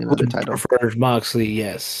Jericho's winning another title. Prefer Moxley,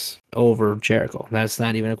 yes, over Jericho. That's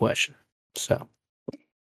not even a question. So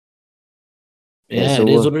yeah, so it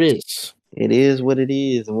is what it is. It is what it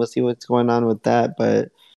is, and we'll see what's going on with that. But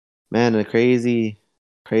man, a crazy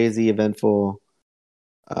eventful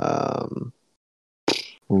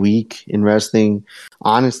week in wrestling.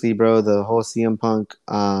 Honestly, bro, the whole CM Punk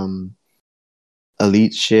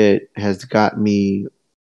elite shit has got me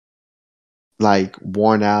like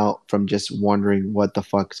worn out from just wondering what the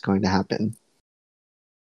fuck is going to happen.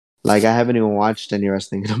 Like I haven't even watched any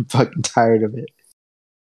wrestling and I'm fucking tired of it.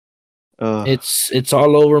 It's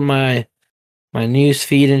all over my news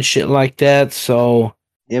feed and shit like that. So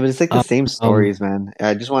yeah, but it's like the same stories, man.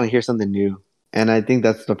 I just want to hear something new. And I think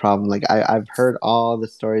that's the problem. Like I've heard all the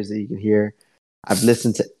stories that you can hear. I've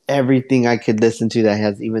listened to everything I could listen to that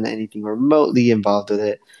has even anything remotely involved with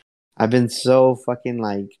it. I've been so fucking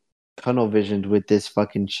like tunnel visioned with this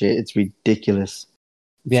fucking shit. It's ridiculous.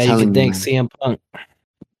 Yeah, you can thank CM Punk.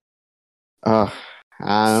 I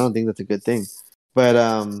don't think that's a good thing. But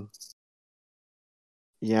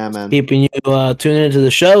Yeah, man. Keeping you tuning into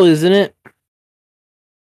the show, isn't it?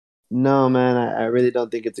 No, man. I really don't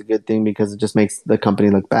think it's a good thing because it just makes the company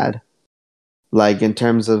look bad. Like in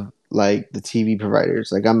terms of like the TV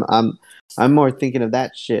providers. Like I'm more thinking of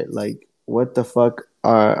that shit. Like what the fuck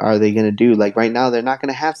are they gonna do? Like right now they're not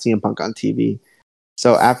gonna have CM Punk on TV.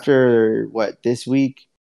 So after what this week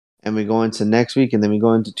and we go into next week and then we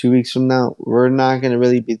go into 2 weeks from now, we're not gonna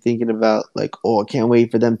really be thinking about like, oh, I can't wait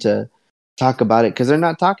for them to talk about it because they're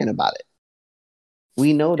not talking about it.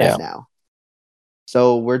 We know Yeah. that now.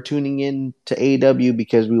 So we're tuning in to AEW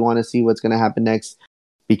because we want to see what's gonna happen next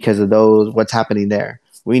because of what's happening there.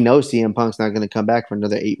 We know CM Punk's not going to come back for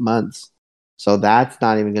another 8 months. So that's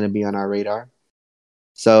not even going to be on our radar.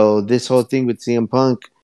 So this whole thing with CM Punk,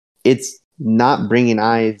 it's not bringing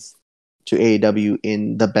eyes to AEW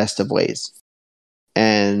in the best of ways.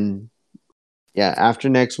 And yeah, after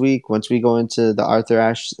next week, once we go into the Arthur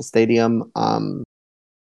Ashe Stadium,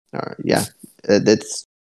 that's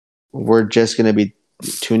we're just going to be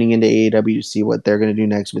tuning into AEW to see what they're going to do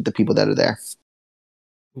next with the people that are there.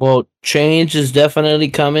 Well, change is definitely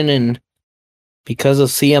coming, and because of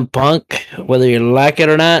CM Punk, whether you like it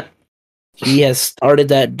or not, he has started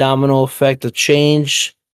that domino effect of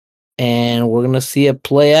change, and we're gonna see it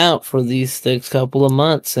play out for these next couple of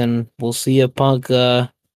months, and we'll see if Punk,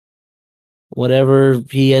 whatever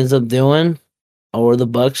he ends up doing, or the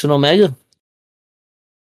Bucks and Omega.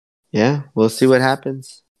 Yeah, we'll see what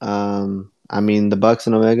happens. I mean, the Bucks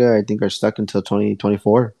and Omega, I think, are stuck until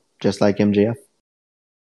 2024, just like MJF.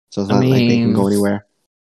 So it's I not like they can mean, go anywhere.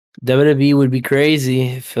 WWE would be crazy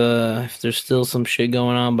if there's still some shit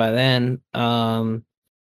going on by then. CM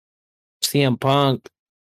Punk,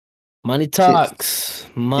 money talks,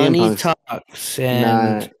 CM money Punk's talks,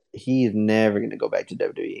 and not. He's never gonna go back to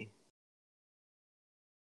WWE.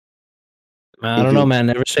 I If don't know, he, man.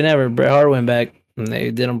 Never say never. Bret Hart went back, and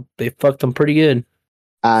they did him. They fucked him pretty good.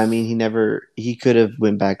 I mean, he never. He could have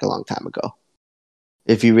went back a long time ago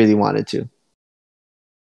if he really wanted to.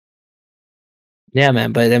 Yeah,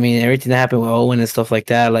 man. But I mean, everything that happened with Owen and stuff like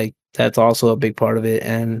that, like that's also a big part of it.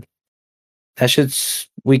 And that shit's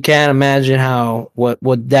we can't imagine how what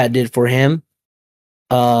that did for him.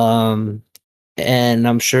 Um, and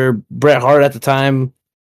I'm sure Bret Hart at the time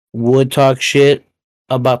would talk shit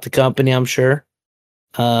about the company. I'm sure.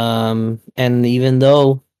 And even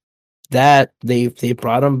though that they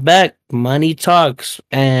brought him back, money talks,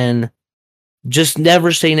 and just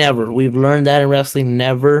never say never. We've learned that in wrestling.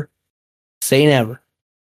 Never say never.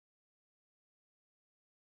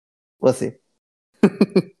 We'll see.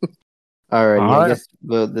 Alrighty, All I right. guess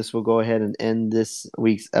this will go ahead and end this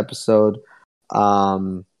week's episode. A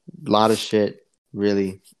lot of shit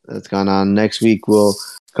really that's gone on. Next week we'll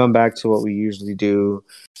come back to what we usually do,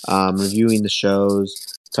 reviewing the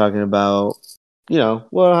shows, talking about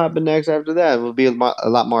what'll happen next after that. It will be a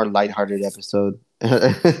lot more lighthearted episode,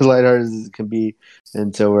 lighthearted as it can be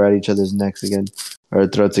until we're at each other's necks again or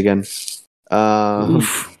throats again.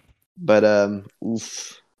 Oof. But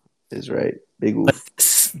oof is right, big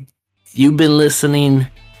oof. You've been listening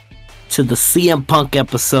to the CM Punk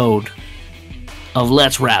episode of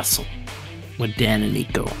Let's Wrestle with Dan and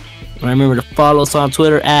Nico. Remember to follow us on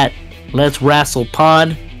Twitter at Let's Wrestle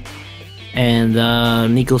Pod. And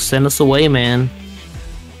Nico, send us away, man.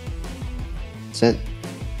 Sent.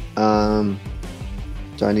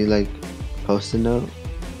 Do I need like post-it note?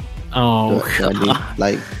 Oh, Do I need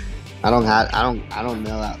like I don't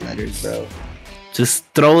mail out letters, bro. just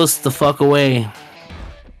throw us the fuck away.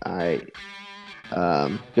 All right.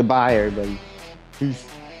 Goodbye, everybody. Peace.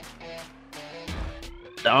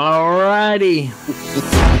 Alrighty.